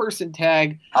 6-person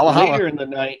tag later in the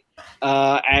night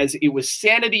as it was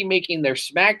Sanity making their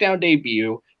SmackDown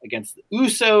debut against the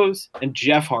Usos and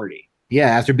Jeff Hardy. Yeah,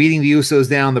 after beating the Usos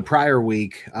down the prior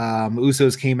week,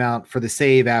 Usos came out for the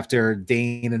save after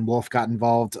Dane and Wolf got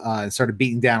involved and started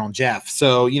beating down on Jeff.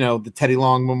 So, the Teddy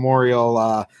Long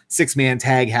Memorial 6-man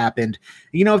tag happened.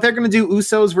 If they're going to do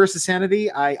Usos versus Sanity,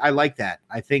 I like that.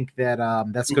 I think that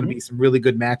that's going to be some really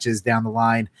good matches down the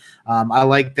line. I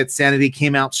like that Sanity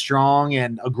came out strong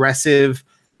and aggressive.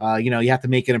 You have to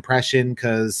make an impression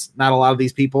because not a lot of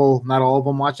these people, not all of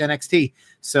them watch NXT.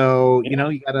 So,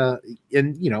 you gotta,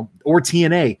 or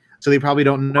TNA. So they probably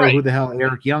don't know who the hell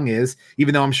Eric Young is,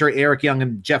 even though I'm sure Eric Young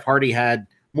and Jeff Hardy had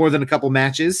more than a couple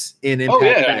matches in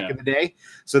Impact back in the day.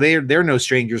 So they're no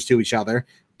strangers to each other.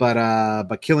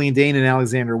 But Killian Dane and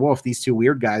Alexander Wolf, these two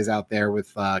weird guys out there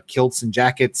with kilts and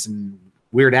jackets and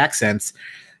weird accents,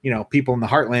 people in the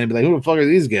heartland be like, who the fuck are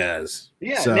these guys?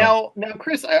 Yeah. So, now,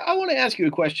 Chris, I want to ask you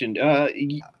a question.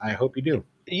 I hope you do.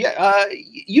 Yeah.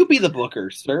 You be the booker,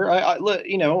 sir.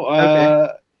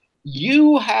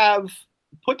 You have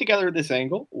put together this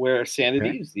angle where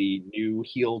Sanity is the new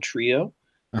heel trio.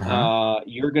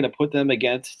 You're going to put them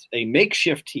against a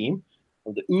makeshift team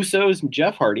of the Usos and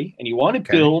Jeff Hardy, and you want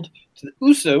to build to the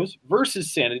Usos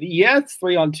versus Sanity. Yeah, it's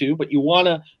 3-on-2, but you want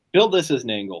to build this as an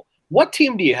angle. What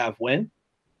team do you have win?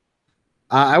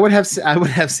 I would have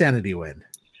Sanity win.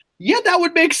 Yeah, that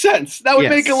would make sense. That would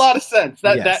make a lot of sense.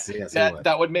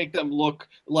 That would make them look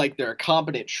like they're a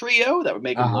competent trio. That would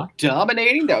make them look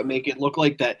dominating. That would make it look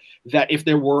like that if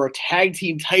there were a tag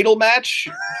team title match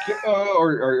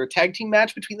or a tag team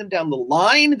match between them down the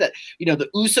line, that the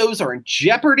Usos are in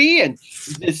jeopardy and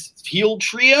this heel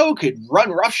trio could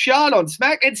run roughshod on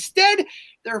Smack. Instead,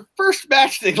 their first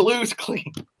match they lose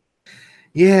clean.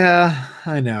 Yeah,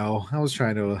 I know. I was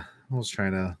trying to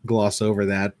gloss over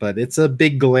that, but it's a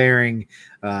big glaring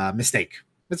mistake.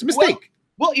 It's a mistake.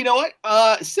 Well, you know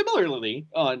what? Similarly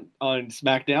on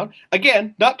SmackDown,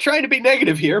 again, not trying to be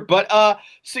negative here, but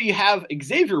so you have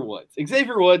Xavier Woods.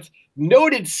 Xavier Woods,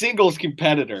 noted singles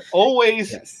competitor,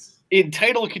 always in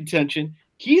title contention.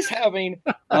 He's having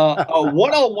a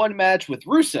one-on-one match with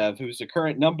Rusev, who's the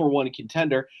current number one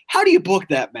contender. How do you book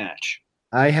that match?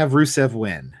 I have Rusev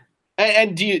win.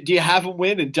 And do you have him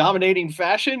win in dominating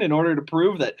fashion in order to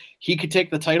prove that he could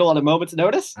take the title at a moment's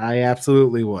notice? I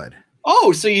absolutely would.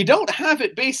 Oh, so you don't have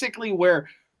it basically where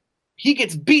he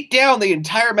gets beat down the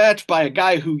entire match by a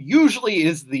guy who usually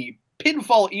is the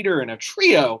pinfall eater in a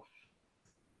trio.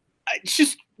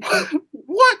 Just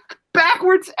what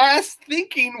backwards ass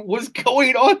thinking was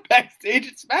going on backstage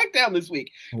at SmackDown this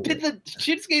week? Did the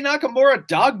Shinsuke Nakamura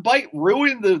dog bite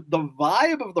ruin the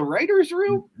vibe of the writers'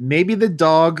 room? Maybe the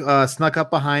dog snuck up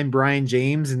behind Brian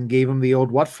James and gave him the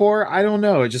old what for? I don't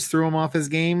know. It just threw him off his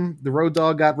game. The road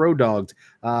dog got road dogged.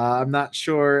 I'm not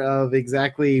sure of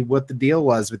exactly what the deal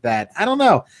was with that. I don't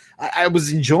know. I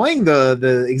was enjoying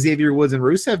the Xavier Woods and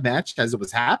Rusev match as it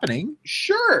was happening.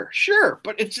 Sure.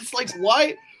 But it's just like,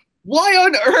 why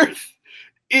on earth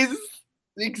is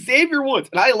Xavier Woods?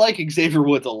 And I like Xavier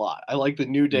Woods a lot. I like the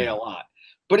New Day a lot.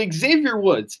 But Xavier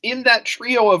Woods, in that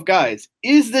trio of guys,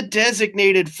 is the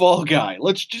designated fall guy.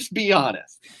 Let's just be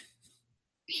honest.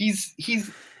 He's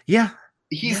no,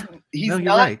 you're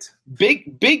not right.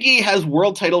 Big E has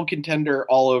world title contender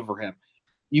all over him.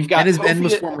 You've got and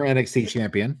was former NXT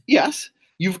champion. Yes.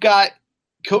 You've got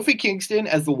Kofi Kingston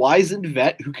as the wizened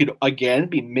vet who could, again,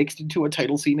 be mixed into a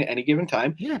title scene at any given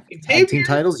time. Yeah. Tag team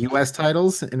titles, U.S.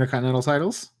 titles, Intercontinental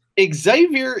titles.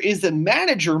 Xavier is the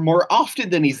manager more often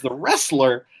than he's the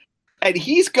wrestler, and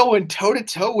he's going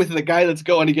toe-to-toe with the guy that's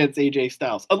going against AJ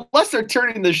Styles. Unless they're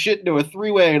turning this shit into a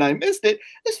three-way and I missed it,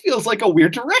 this feels like a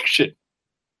weird direction.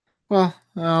 Well,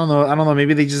 I don't know.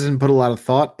 Maybe they just didn't put a lot of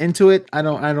thought into it. I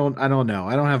don't know.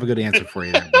 I don't have a good answer for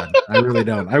you there, bud. I really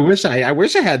don't. I wish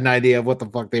I had an idea of what the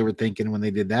fuck they were thinking when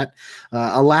they did that.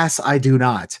 Alas, I do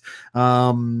not.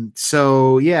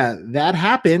 So yeah, that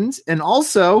happened. And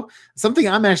also something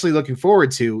I'm actually looking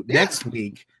forward to next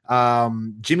week.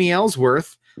 Jimmy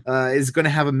Ellsworth is going to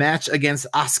have a match against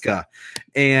Asuka,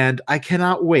 and I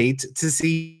cannot wait to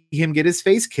see him get his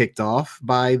face kicked off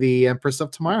by the Empress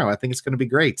of Tomorrow. I think it's going to be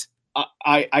great.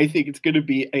 I think it's going to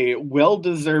be a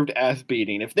well-deserved ass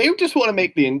beating. If they just want to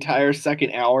make the entire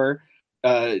second hour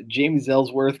James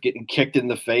Ellsworth getting kicked in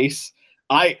the face,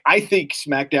 I think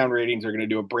SmackDown ratings are going to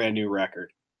do a brand new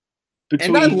record.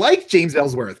 And I like James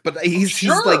Ellsworth, but he's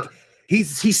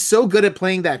so good at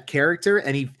playing that character,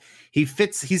 and he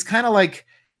fits. He's kind of like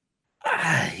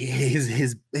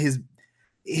his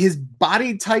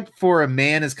body type for a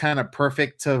man is kind of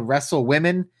perfect to wrestle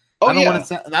women. I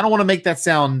don't want to make that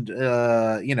sound,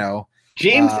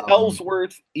 James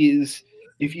Ellsworth is,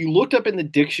 if you looked up in the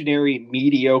dictionary,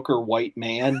 mediocre white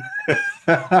man,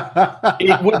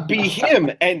 it would be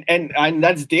him. And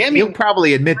that's damning. He'll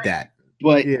probably admit that.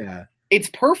 But yeah,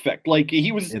 it's perfect. Like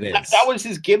that was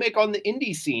his gimmick on the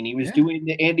indie scene. He was doing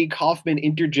the Andy Kaufman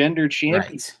intergender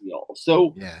champion deal.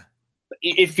 So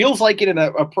it feels like an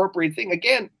appropriate thing.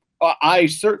 Again, I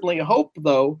certainly hope,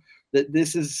 though, that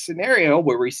this is a scenario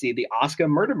where we see the Asuka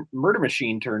murder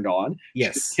machine turned on.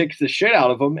 Yes. Kicks the shit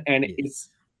out of him, and it's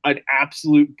an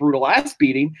absolute brutal ass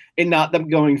beating, and not them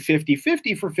going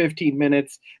 50-50 for 15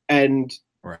 minutes, and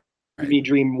Jimmy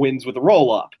Dream wins with a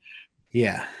roll-up.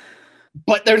 Yeah.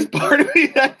 But there's part of me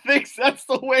that thinks that's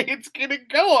the way it's going to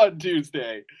go on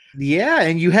Tuesday. Yeah,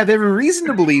 and you have every reason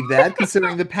to believe that,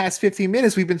 considering the past 15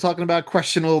 minutes we've been talking about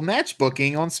questionable match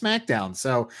booking on SmackDown.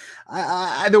 So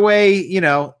either way,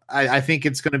 I think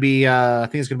it's going to be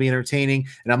entertaining,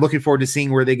 and I'm looking forward to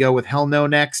seeing where they go with Hell No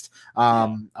next.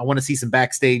 I want to see some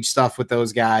backstage stuff with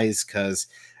those guys because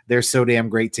they're so damn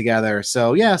great together.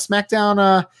 So yeah,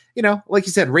 SmackDown. Like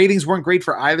you said, ratings weren't great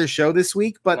for either show this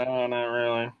week, but no, not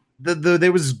really.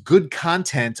 There was good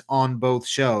content on both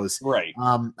shows. Right.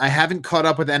 I haven't caught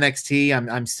up with NXT.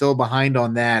 I'm still behind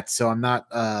on that, so I'm not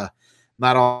all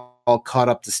all caught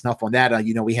up to snuff on that.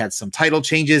 We had some title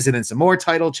changes and then some more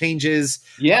title changes.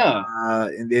 Yeah.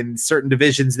 In certain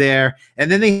divisions there.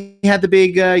 And then they had the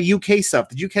big UK stuff.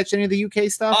 Did you catch any of the UK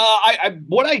stuff?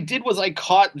 What I did was I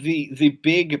caught the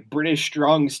big British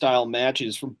strong style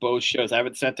matches from both shows. I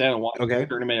haven't sat down and watched the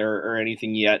tournament or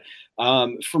anything yet.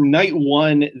 From night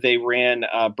one, they ran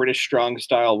British strong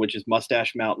style, which is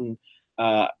Mustache Mountain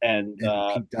and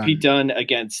Pete Dunne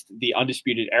against the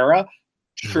Undisputed Era.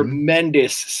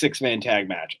 Tremendous 6-man tag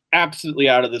match. Absolutely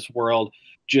out of this world.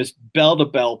 Just bell to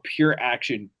bell, pure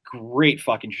action. Great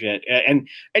fucking shit. And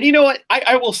you know what?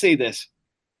 I will say this.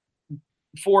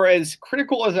 For as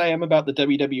critical as I am about the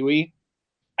WWE,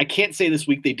 I can't say this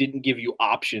week they didn't give you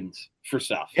options for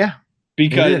stuff. Yeah.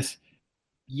 Because,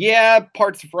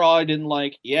 parts of Raw I didn't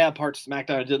like. Yeah, parts of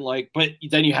SmackDown I didn't like. But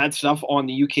then you had stuff on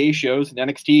the UK shows and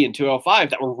NXT and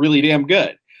 205 that were really damn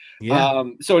good. Yeah.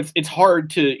 So it's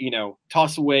hard to,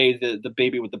 toss away the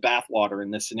baby with the bathwater in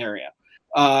this scenario.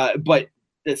 But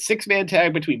the 6-man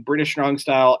tag between British Strong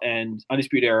Style and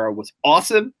Undisputed Era was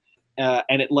awesome.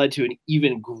 And it led to an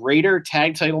even greater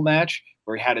tag title match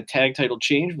where he had a tag title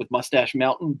change with Mustache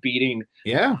Mountain beating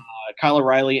Kyle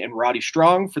O'Reilly and Roddy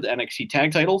Strong for the NXT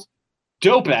tag titles.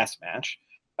 Dope ass match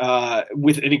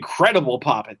with an incredible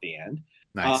pop at the end.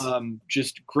 Nice.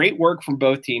 Just great work from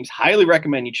both teams. Highly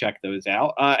recommend you check those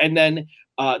out. And then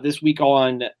this week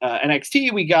on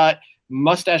NXT, we got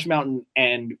Mustache Mountain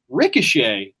and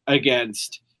Ricochet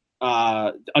against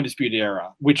Undisputed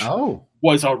Era, which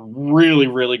was a really,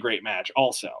 really great match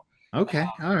also. Okay.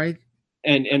 All right.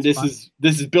 And this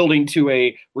is building to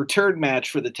a return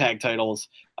match for the tag titles,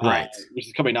 right? Which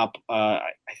is coming up. I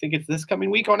think it's this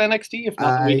coming week on NXT, if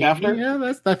not the week after.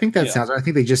 Yeah, I think that sounds right. I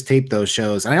think they just taped those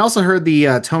shows, and I also heard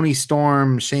the Tony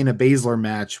Storm Shayna Baszler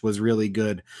match was really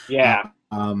good. Yeah.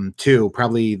 Too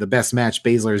probably the best match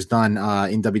Baszler's done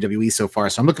in WWE so far.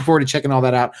 So I'm looking forward to checking all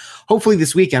that out. Hopefully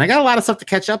this weekend. I got a lot of stuff to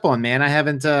catch up on, man. I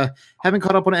haven't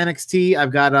caught up on NXT.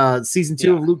 I've got season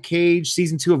 2 of Luke Cage.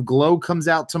 Season 2 of Glow comes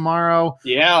out tomorrow.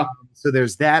 Yeah. So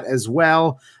there's that as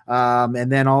well. And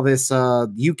then all this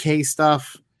UK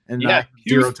stuff and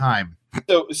zero time.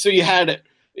 So you had,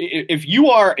 if you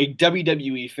are a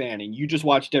WWE fan and you just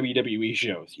watch WWE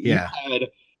shows, you had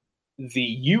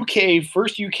the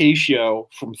first UK show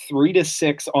from 3 to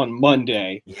 6 on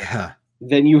Monday. Yeah.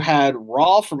 Then you had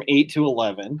Raw from 8 to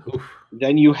 11. Oof.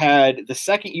 Then you had the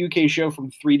second UK show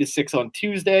from 3 to 6 on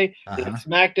Tuesday. Then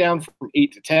SmackDown from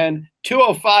 8 to 10.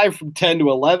 205 from 10 to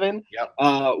 11,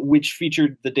 which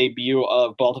featured the debut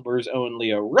of Baltimore's own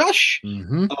Leo Rush.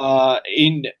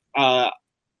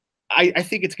 I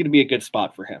think it's going to be a good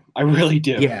spot for him. I really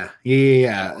do. Yeah.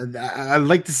 I'd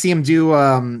like to see him do,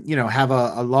 have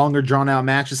a longer drawn out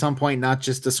match at some point, not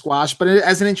just a squash, but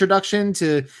as an introduction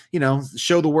to,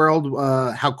 show the world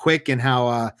how quick and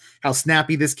how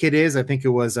snappy this kid is. I think it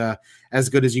was as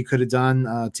good as you could have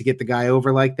done to get the guy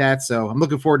over like that. So I'm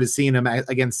looking forward to seeing him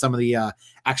against some of the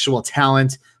actual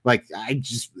talent. Like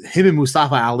him and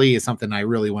Mustafa Ali is something I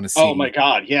really want to see. Oh my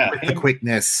God. Yeah. The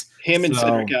quickness. Him and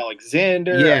Cedric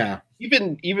Alexander. Yeah.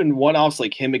 Even one-offs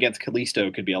like him against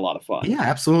Kalisto could be a lot of fun. Yeah,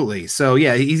 absolutely. So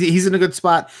yeah, he's in a good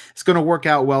spot. It's going to work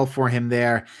out well for him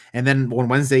there. And then on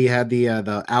Wednesday you had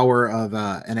the hour of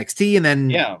NXT, and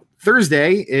then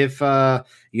Thursday, if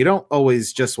you don't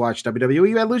always just watch WWE,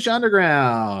 you had Lucha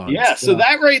Underground. Yeah, so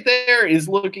that right there is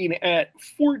looking at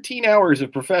 14 hours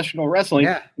of professional wrestling,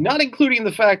 not including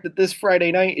the fact that this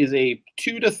Friday night is a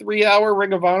 2 to 3 hour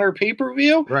Ring of Honor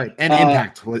pay-per-view. Right, and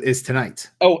Impact is tonight.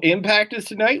 Oh, Impact is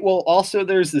tonight? Well, also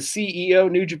there's the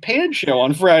CEO New Japan show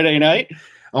on Friday night.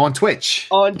 On Twitch.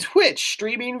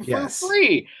 Streaming for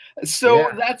free. So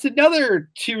that's another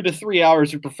 2 to 3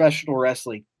 hours of professional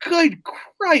wrestling. Good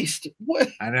Christ. What?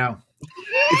 I know.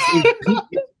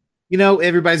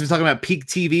 Everybody's been talking about peak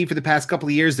TV for the past couple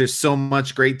of years. There's so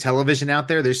much great television out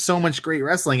there. There's so much great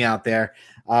wrestling out there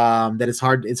that it's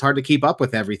hard to keep up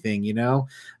with everything,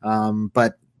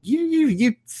 but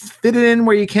you fit it in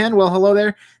where you can. Well, hello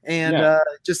there. And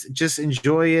just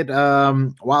enjoy it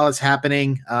while it's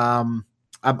happening.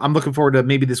 I'm looking forward to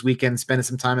maybe this weekend spending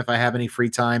some time if I have any free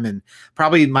time, and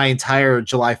probably my entire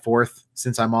July 4th,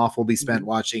 since I'm off, will be spent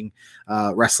watching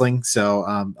wrestling. So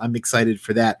I'm excited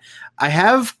for that.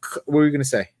 What were you going to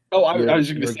say? Oh, I was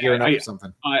just going to say, gearing up for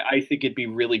something. I think it'd be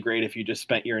really great if you just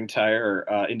spent your entire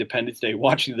Independence Day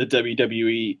watching the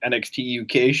WWE NXT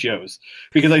UK shows,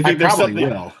 because I think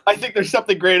there's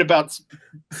something great about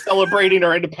celebrating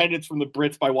our independence from the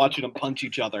Brits by watching them punch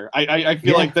each other. I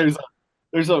feel like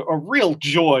there's a real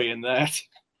joy in that.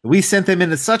 We sent them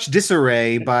into such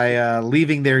disarray by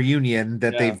leaving their union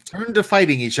that they've turned to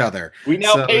fighting each other. We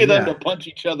now pay them to punch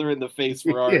each other in the face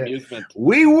for our amusement.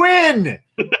 We win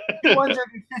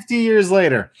 250 years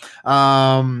later.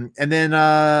 And then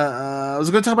I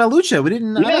was going to talk about Lucha. We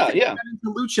didn't. We got into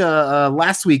Lucha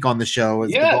last week on the show.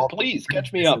 Please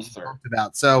catch me up, sir.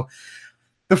 So.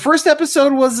 The first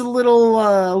episode was a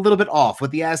little bit off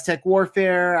with the Aztec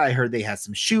warfare. I heard they had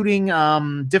some shooting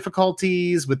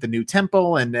difficulties with the new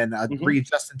temple and then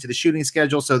readjusting to the shooting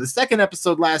schedule. So the second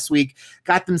episode last week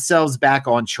got themselves back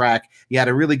on track. You had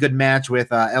a really good match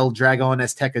with El Dragon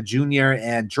Azteca Jr.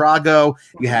 and Drago.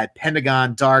 You had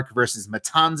Pentagon Dark versus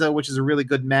Matanza, which is a really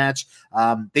good match.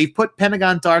 They've put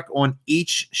Pentagon Dark on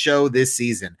each show this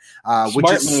season.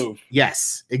 Smart move.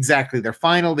 Yes, exactly. They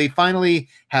finally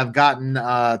have gotten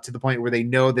to the point where they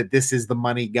know that this is the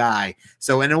money guy.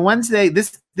 So, and on Wednesday,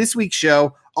 this week's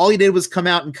show, all he did was come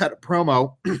out and cut a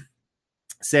promo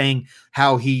saying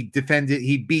how he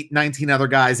beat 19 other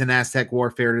guys in Aztec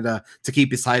Warfare to keep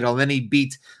his title. And then he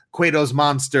beat Cueto's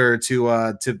Monster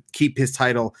to keep his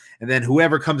title. And then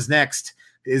whoever comes next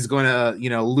is going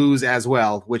to, lose as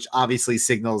well, which obviously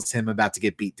signals him about to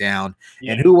get beat down.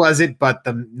 Yeah. And who was it? But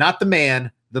not the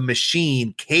man, the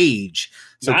machine, Cage.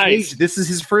 So nice. Cage, this is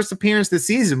his first appearance this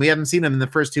season. We haven't seen him in the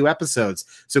first 2 episodes.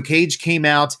 So Cage came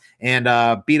out and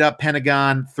beat up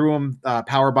Pentagon, threw him,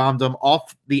 power bombed him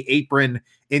off the apron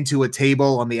into a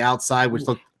table on the outside, which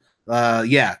looked,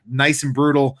 nice and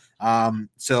brutal.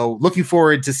 So looking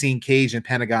forward to seeing Cage and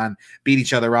Pentagon beat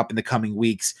each other up in the coming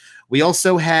weeks. We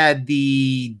also had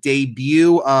the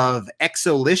debut of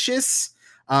Exolicious.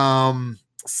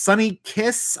 Sonny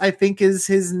Kiss, I think is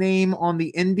his name on the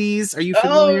indies. Are you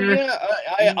familiar?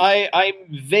 Oh, yeah. I'm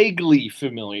vaguely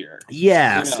familiar.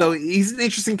 Yeah, so he's an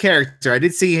interesting character. I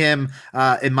did see him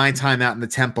in my time out in the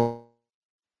temple.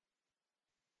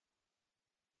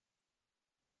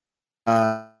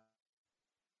 Had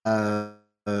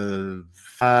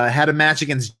a match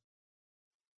against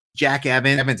Jack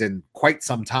Evans in quite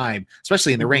some time,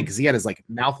 especially in the ring, because he had his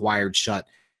mouth wired shut.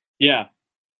 Yeah.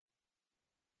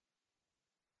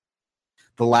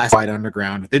 The last Lucha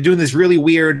Underground. They're doing this really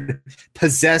weird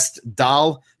possessed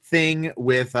doll thing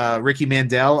with Ricky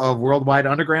Mandel of Worldwide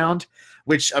Underground,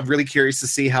 which I'm really curious to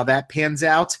see how that pans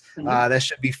out. That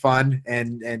should be fun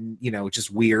and just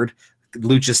weird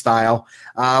Lucha style.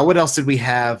 What else did we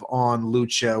have on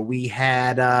Lucha? We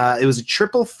had it was a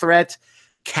triple threat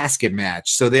casket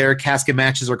match. So their casket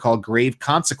matches are called Grave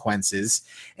Consequences,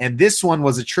 and this one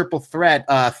was a triple threat,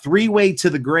 3-way to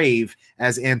the grave,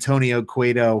 as Antonio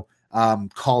Cueto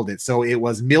called it. So it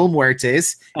was Mil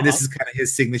Muertes, and this is kind of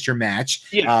his signature match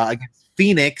against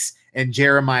Phoenix and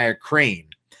Jeremiah Crane.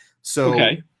 So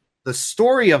the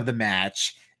story of the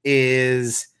match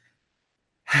is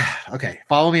okay.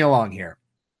 Follow me along here.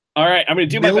 All right, I'm going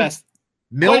to do my best.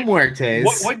 Mil Muertes.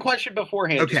 One question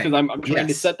beforehand, just because I'm trying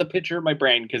to set the picture in my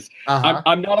brain, because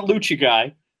I'm not a Lucha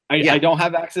guy. I don't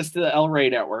have access to the El Rey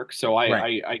network, so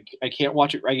I can't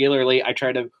watch it regularly. I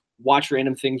try to watch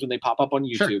random things when they pop up on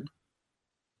YouTube. Sure.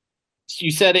 So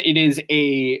you said it is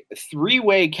a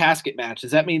 3-way casket match.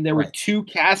 Does that mean there were 2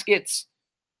 caskets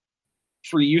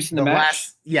for use in the match?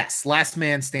 Last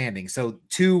man standing. So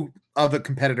 2 of the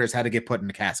competitors had to get put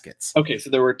into caskets. Okay, so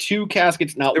there were 2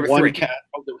 caskets, not one. There were 3.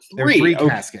 There were 3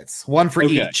 caskets, one for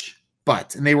each.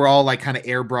 And they were all kind of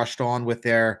airbrushed on with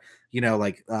their,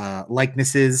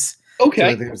 likenesses.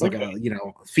 Okay. So there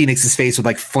was Phoenix's face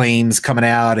with flames coming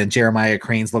out, and Jeremiah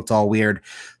Crane's looked all weird.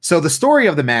 So the story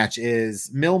of the match is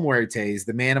Mil Muertes,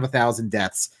 the man of 1,000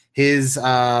 deaths, his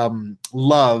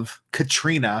love,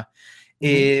 Katrina,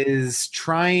 is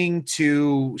trying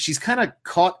to, she's kind of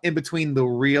caught in between the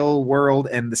real world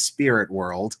and the spirit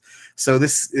world. So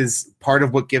this is part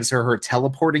of what gives her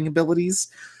teleporting abilities.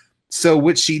 So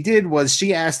what she did was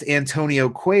she asked Antonio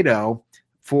Cueto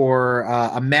for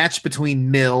a match between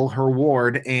Mil, her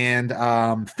ward, and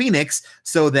Phoenix,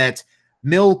 so that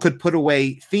Mil could put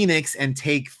away Phoenix and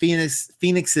take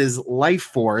Phoenix's life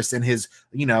force and his,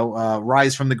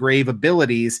 rise from the grave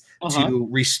abilities to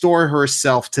restore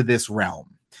herself to this realm.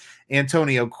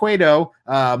 Antonio Cueto,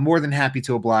 more than happy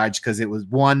to oblige, because it was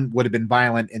 1, would have been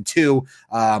violent, and 2,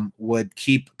 would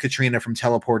keep Katrina from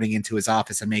teleporting into his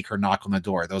office and make her knock on the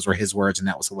door. Those were his words, and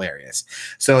that was hilarious.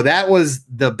 So that was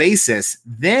the basis.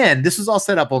 Then this was all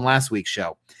set up on last week's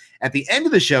show. At the end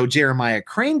of the show, Jeremiah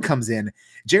Crane comes in.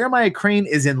 Jeremiah Crane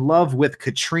is in love with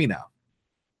Katrina.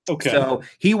 Okay. So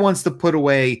he wants to put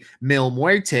away Mil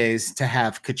Muertes to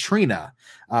have Katrina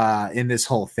in this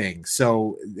whole thing.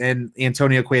 So, and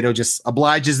Antonio Cueto just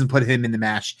obliges and put him in the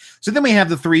match. So then we have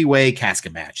the 3-way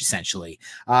casket match, essentially.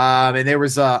 And there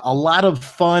was a lot of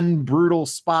fun, brutal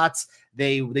spots.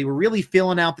 They were really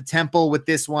filling out the temple with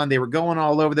this one. They were going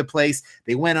all over the place.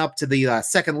 They went up to the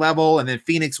second level, and then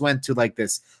Phoenix went to like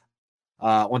this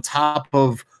on top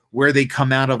of where they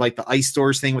come out of like the ice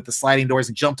doors thing with the sliding doors,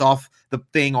 and jumped off the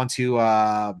thing onto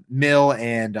Mill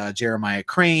and Jeremiah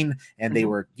Crane, and they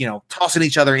were, tossing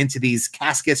each other into these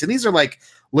caskets. And these are like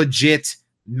legit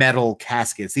metal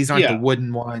caskets. These aren't the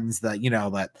wooden ones that,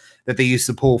 that they used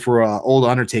to pull for old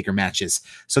Undertaker matches.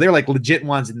 So they're like legit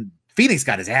ones, and Phoenix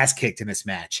got his ass kicked in this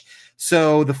match.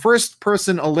 So the first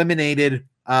person eliminated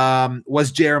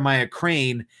was Jeremiah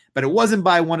Crane, but it wasn't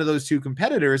by one of those two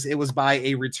competitors. It was by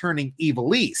a returning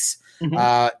Ivelisse.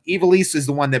 Ivelisse is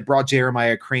the one that brought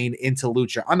Jeremiah Crane into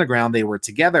Lucha Underground. They were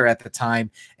together at the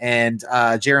time, and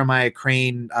Jeremiah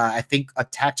Crane, I think,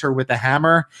 attacked her with a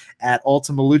hammer at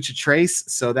Ultima Lucha Trace,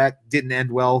 so that didn't end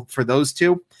well for those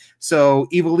two. So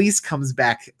Ivelisse comes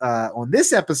back on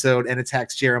this episode and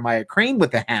attacks Jeremiah Crane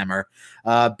with a hammer,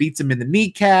 beats him in the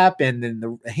kneecap and then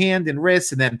the hand and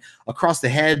wrist, and then across the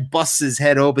head, busts his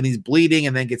head open. He's bleeding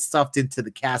and then gets stuffed into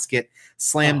the casket,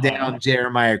 slammed down.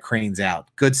 Jeremiah Crane's out.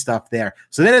 Good stuff there.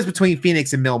 So that is between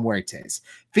Phoenix and Mil Muertes.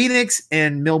 Phoenix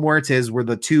and Mil Muertes were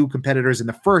the two competitors in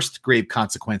the first Grave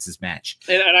Consequences match.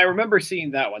 And I remember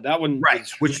seeing that one. That one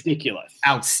was ridiculous.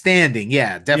 Outstanding.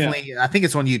 Yeah, definitely. Yeah. I think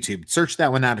it's on YouTube. Search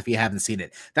that one out if you haven't seen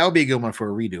it. That would be a good one for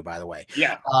a redo, by the way.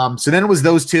 Yeah. So then it was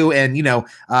those two, and,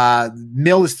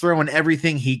 Mil is throwing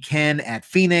everything he can at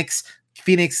Phoenix.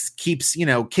 Phoenix keeps,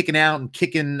 kicking out and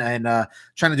kicking and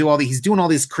trying to do he's doing all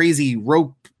this crazy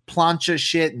rope plancha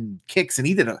shit and kicks, and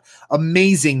he did an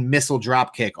amazing missile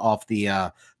drop kick off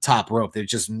the top rope. They're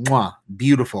just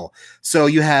beautiful. So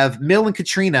you have Mil and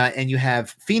Katrina, and you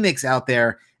have Phoenix out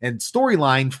there, and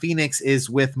storyline, Phoenix is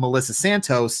with Melissa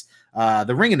Santos,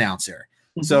 the ring announcer.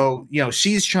 So,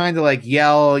 she's trying to like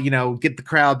yell, get the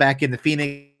crowd back into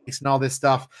Phoenix and all this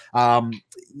stuff.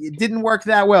 It didn't work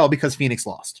that well because Phoenix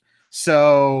lost.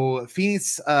 So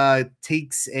Phoenix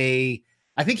takes I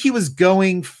think he was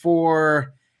going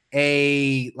for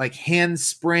a like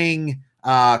handspring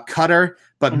cutter,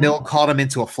 but Mil caught him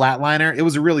into a flatliner. It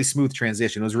was a really smooth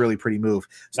transition. It was a really pretty move.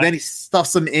 So then he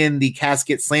stuffs him in the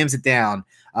casket, slams it down.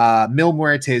 Mil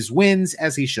Muertes wins,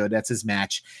 as he should. That's his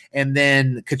match. And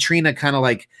then Katrina kind of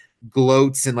like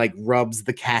gloats and like rubs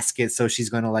the casket, so she's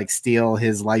going to like steal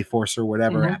his life force or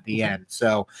whatever at the end.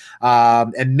 So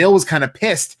and Mil was kind of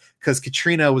pissed because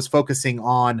Katrina was focusing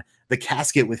on the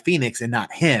casket with Phoenix and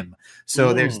not him.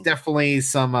 So there's definitely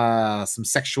some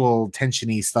sexual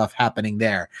tensiony stuff happening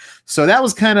there. So that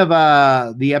was kind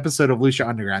of the episode of Lucha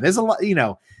Underground. There's a lot,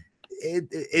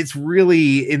 it's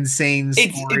really insane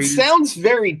stories. It sounds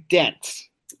very dense.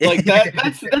 Like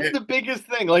that's the biggest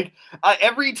thing. Like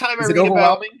every time I read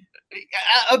about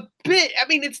a bit, I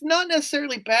mean, it's not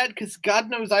necessarily bad because God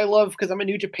knows because I'm a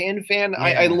New Japan fan. Yeah.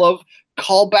 I love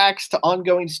callbacks to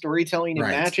ongoing storytelling in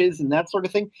matches and that sort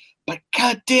of thing. But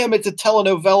God damn, it's a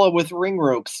telenovela with ring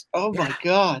ropes. Oh my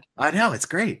God. I know, it's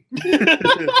great.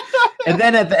 And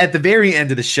then at the very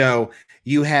end of the show,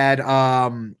 you had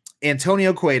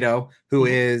Antonio Cueto, who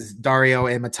is Dario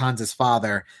and Matanza's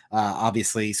father,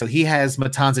 obviously. So he has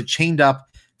Matanza chained up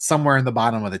somewhere in the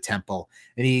bottom of the temple.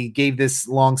 And he gave this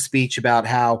long speech about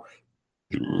how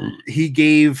he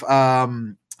gave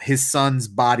his son's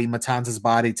body, Matanza's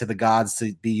body, to the gods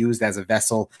to be used as a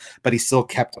vessel, but he still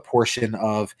kept a portion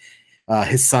of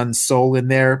his son's soul in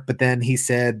there. But then he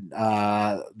said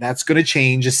that's going to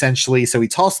change, essentially. So he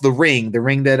tossed the ring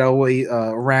that always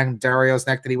around Dario's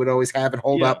neck that he would always have and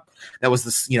hold up. That was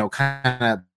this, kind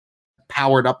of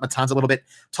powered up Matanza a little bit.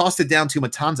 Tossed it down to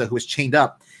Matanza, who was chained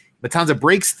up. Matanza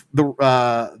breaks the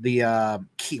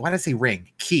key. Why did I say ring?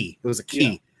 Key. It was a key.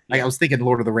 Yeah. Like I was thinking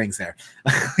Lord of the Rings there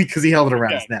because he held it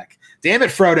around his neck. Damn it,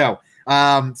 Frodo.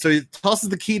 So he tosses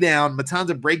the key down.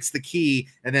 Matanza breaks the key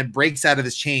and then breaks out of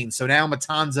his chain. So now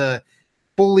Matanza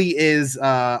fully is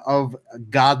of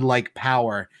godlike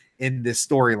power in this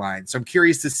storyline. So I'm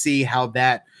curious to see how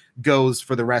that goes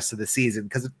for the rest of the season,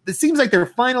 because it seems like they're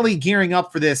finally gearing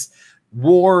up for this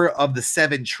War of the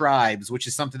Seven Tribes, which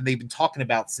is something they've been talking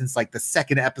about since like the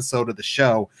second episode of the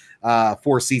show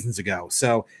 4 seasons ago.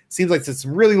 So it seems like it's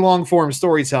some really long form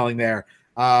storytelling there.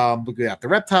 We got the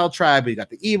reptile tribe, we got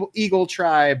the eagle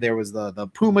tribe, there was the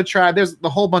puma tribe, there's the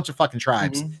whole bunch of fucking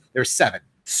tribes. There's 7.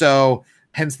 So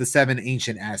hence the 7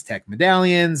 ancient Aztec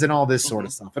medallions and all this sort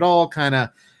of stuff. It all kind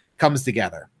of comes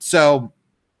together. So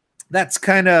that's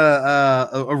kind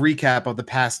of a recap of the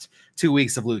past 2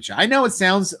 weeks of Lucha. I know it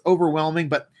sounds overwhelming,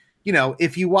 but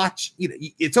if you watch,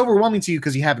 it's overwhelming to you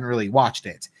because you haven't really watched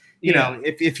it. You know,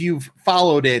 if you've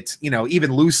followed it,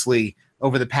 even loosely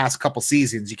over the past couple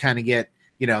seasons, you kind of get,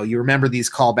 you remember these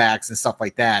callbacks and stuff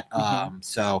like that.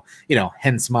 So,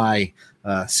 hence my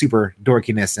super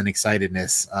dorkiness and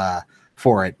excitedness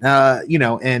for it.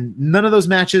 And none of those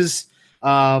matches,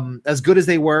 as good as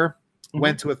they were,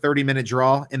 went to a 30-minute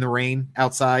draw in the rain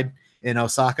outside in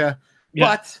Osaka.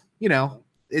 Yeah. But,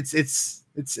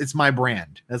 it's my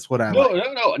brand. That's what I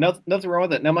like. No, nothing wrong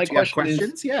with that. Now my question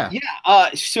is,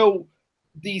 so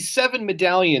the 7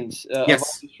 medallions of all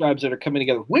the tribes that are coming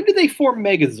together, when do they form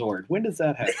Megazord? When does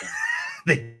that happen?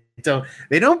 They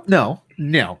don't know.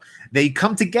 No, they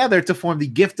come together to form the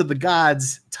Gift of the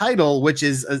Gods title, which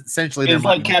is essentially it's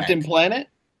like Captain Planet.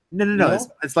 No.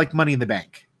 It's like Money in the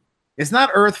Bank. It's not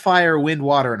Earth, Fire, Wind,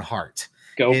 Water, and Heart.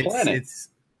 Planet.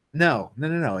 No.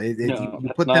 You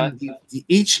put them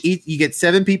each. You get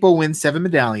 7 people win 7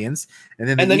 medallions, and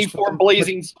then you form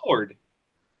Blazing Sword.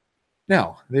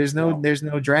 No, there's no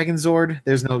Dragon Zord.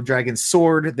 There's no Dragon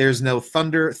Sword. There's no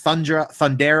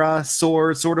Thundera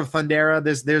Sword of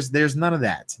Thundera. There's none of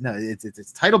that. No,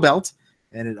 it's title belt,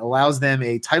 and it allows them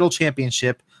a title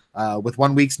championship with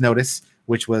 1 week's notice,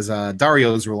 which was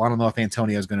Dario's rule. I don't know if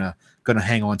Antonio's gonna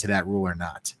hang on to that rule or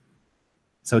not.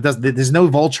 So it does. There's no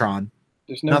Voltron.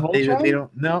 There's no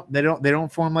Voltron? They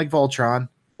don't form like Voltron.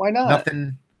 Why not?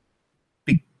 Nothing.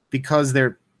 Because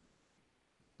they're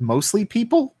mostly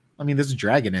people. I mean, there's a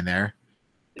dragon in there.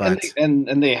 But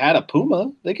and they had a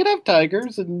puma. They could have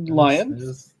tigers and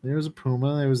lions. There was a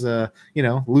puma. There was a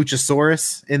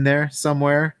Luchasaurus in there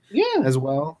somewhere. Yeah, as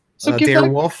well. So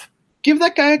Darewolf. Give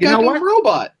that guy a goddamn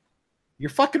robot. You're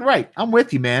fucking right. I'm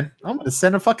with you, man. I'm gonna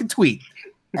send a fucking tweet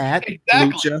at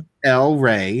Lucha El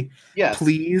Rey. Yes,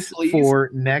 please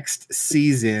for next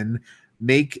season,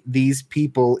 make these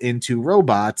people into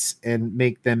robots and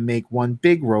make them make one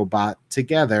big robot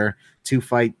together to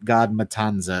fight God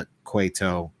Matanza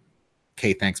Cueto.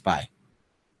 Okay, thanks. Bye.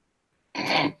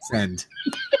 Send.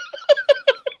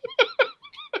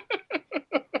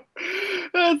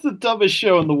 That's the dumbest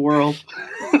show in the world.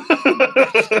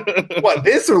 What,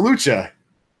 this or Lucha?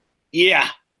 Yeah.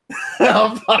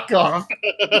 Oh, fuck off.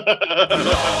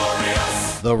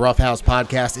 The Roughhouse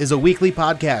Podcast is a weekly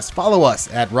podcast. Follow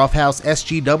us at Roughhouse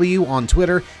SGW on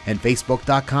Twitter and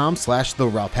Facebook.com/The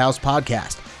Roughhouse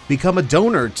Podcast. Become a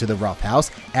donor to The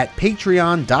Roughhouse at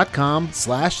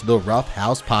Patreon.com/The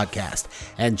Roughhouse Podcast.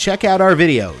 And check out our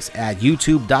videos at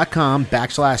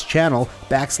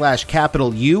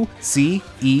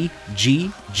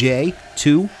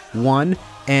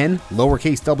YouTube.com/UCEGJ21N w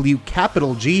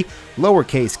G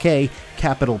K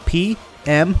P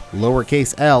M L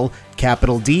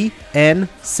D N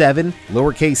 7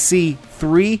 C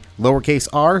 3 R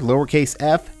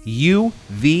F U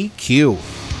V Q.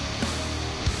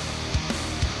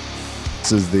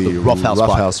 This is the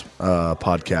Roughhouse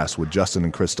podcast with Justin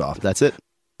and Christoff. That's it.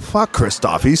 Fuck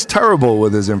Christoff. He's terrible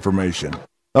with his information.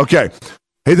 Okay.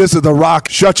 Hey, this is The Rock.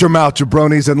 Shut your mouth,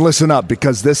 jabronis, and listen up,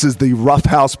 because this is the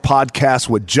Roughhouse podcast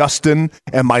with Justin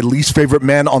and my least favorite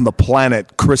man on the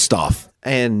planet, Christoff.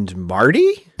 And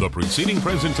Marty? The preceding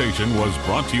presentation was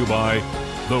brought to you by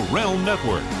the Realm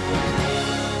Network.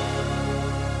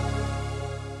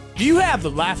 Do you have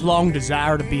the lifelong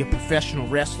desire to be a professional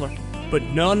wrestler, but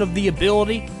none of the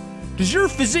ability? Does your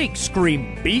physique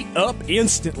scream beat up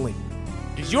instantly?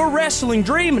 Does your wrestling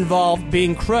dream involve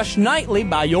being crushed nightly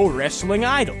by your wrestling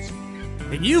idols?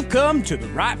 Then you've come to the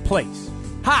right place.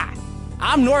 Hi,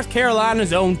 I'm North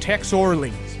Carolina's own Tex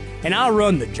Orleans, and I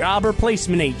run the Jobber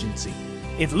Placement Agency.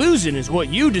 If losing is what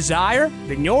you desire,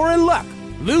 then you're in luck.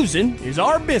 Losing is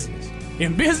our business,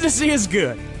 and business is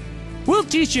good. We'll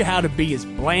teach you how to be as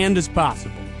bland as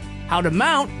possible, how to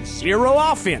mount zero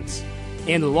offense,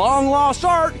 and the long-lost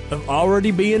art of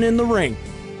already being in the ring.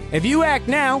 If you act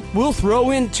now, we'll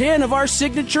throw in 10 of our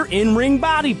signature in-ring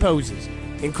body poses,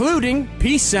 including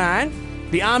peace sign,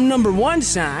 the I'm number one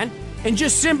sign, and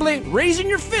just simply raising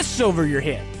your fists over your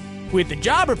head. With the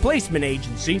Jobber Placement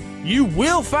Agency, you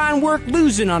will find work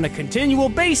losing on a continual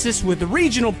basis with the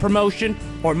regional promotion,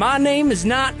 or my name is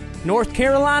not North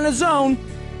Carolina's own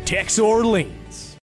Tex Orleans.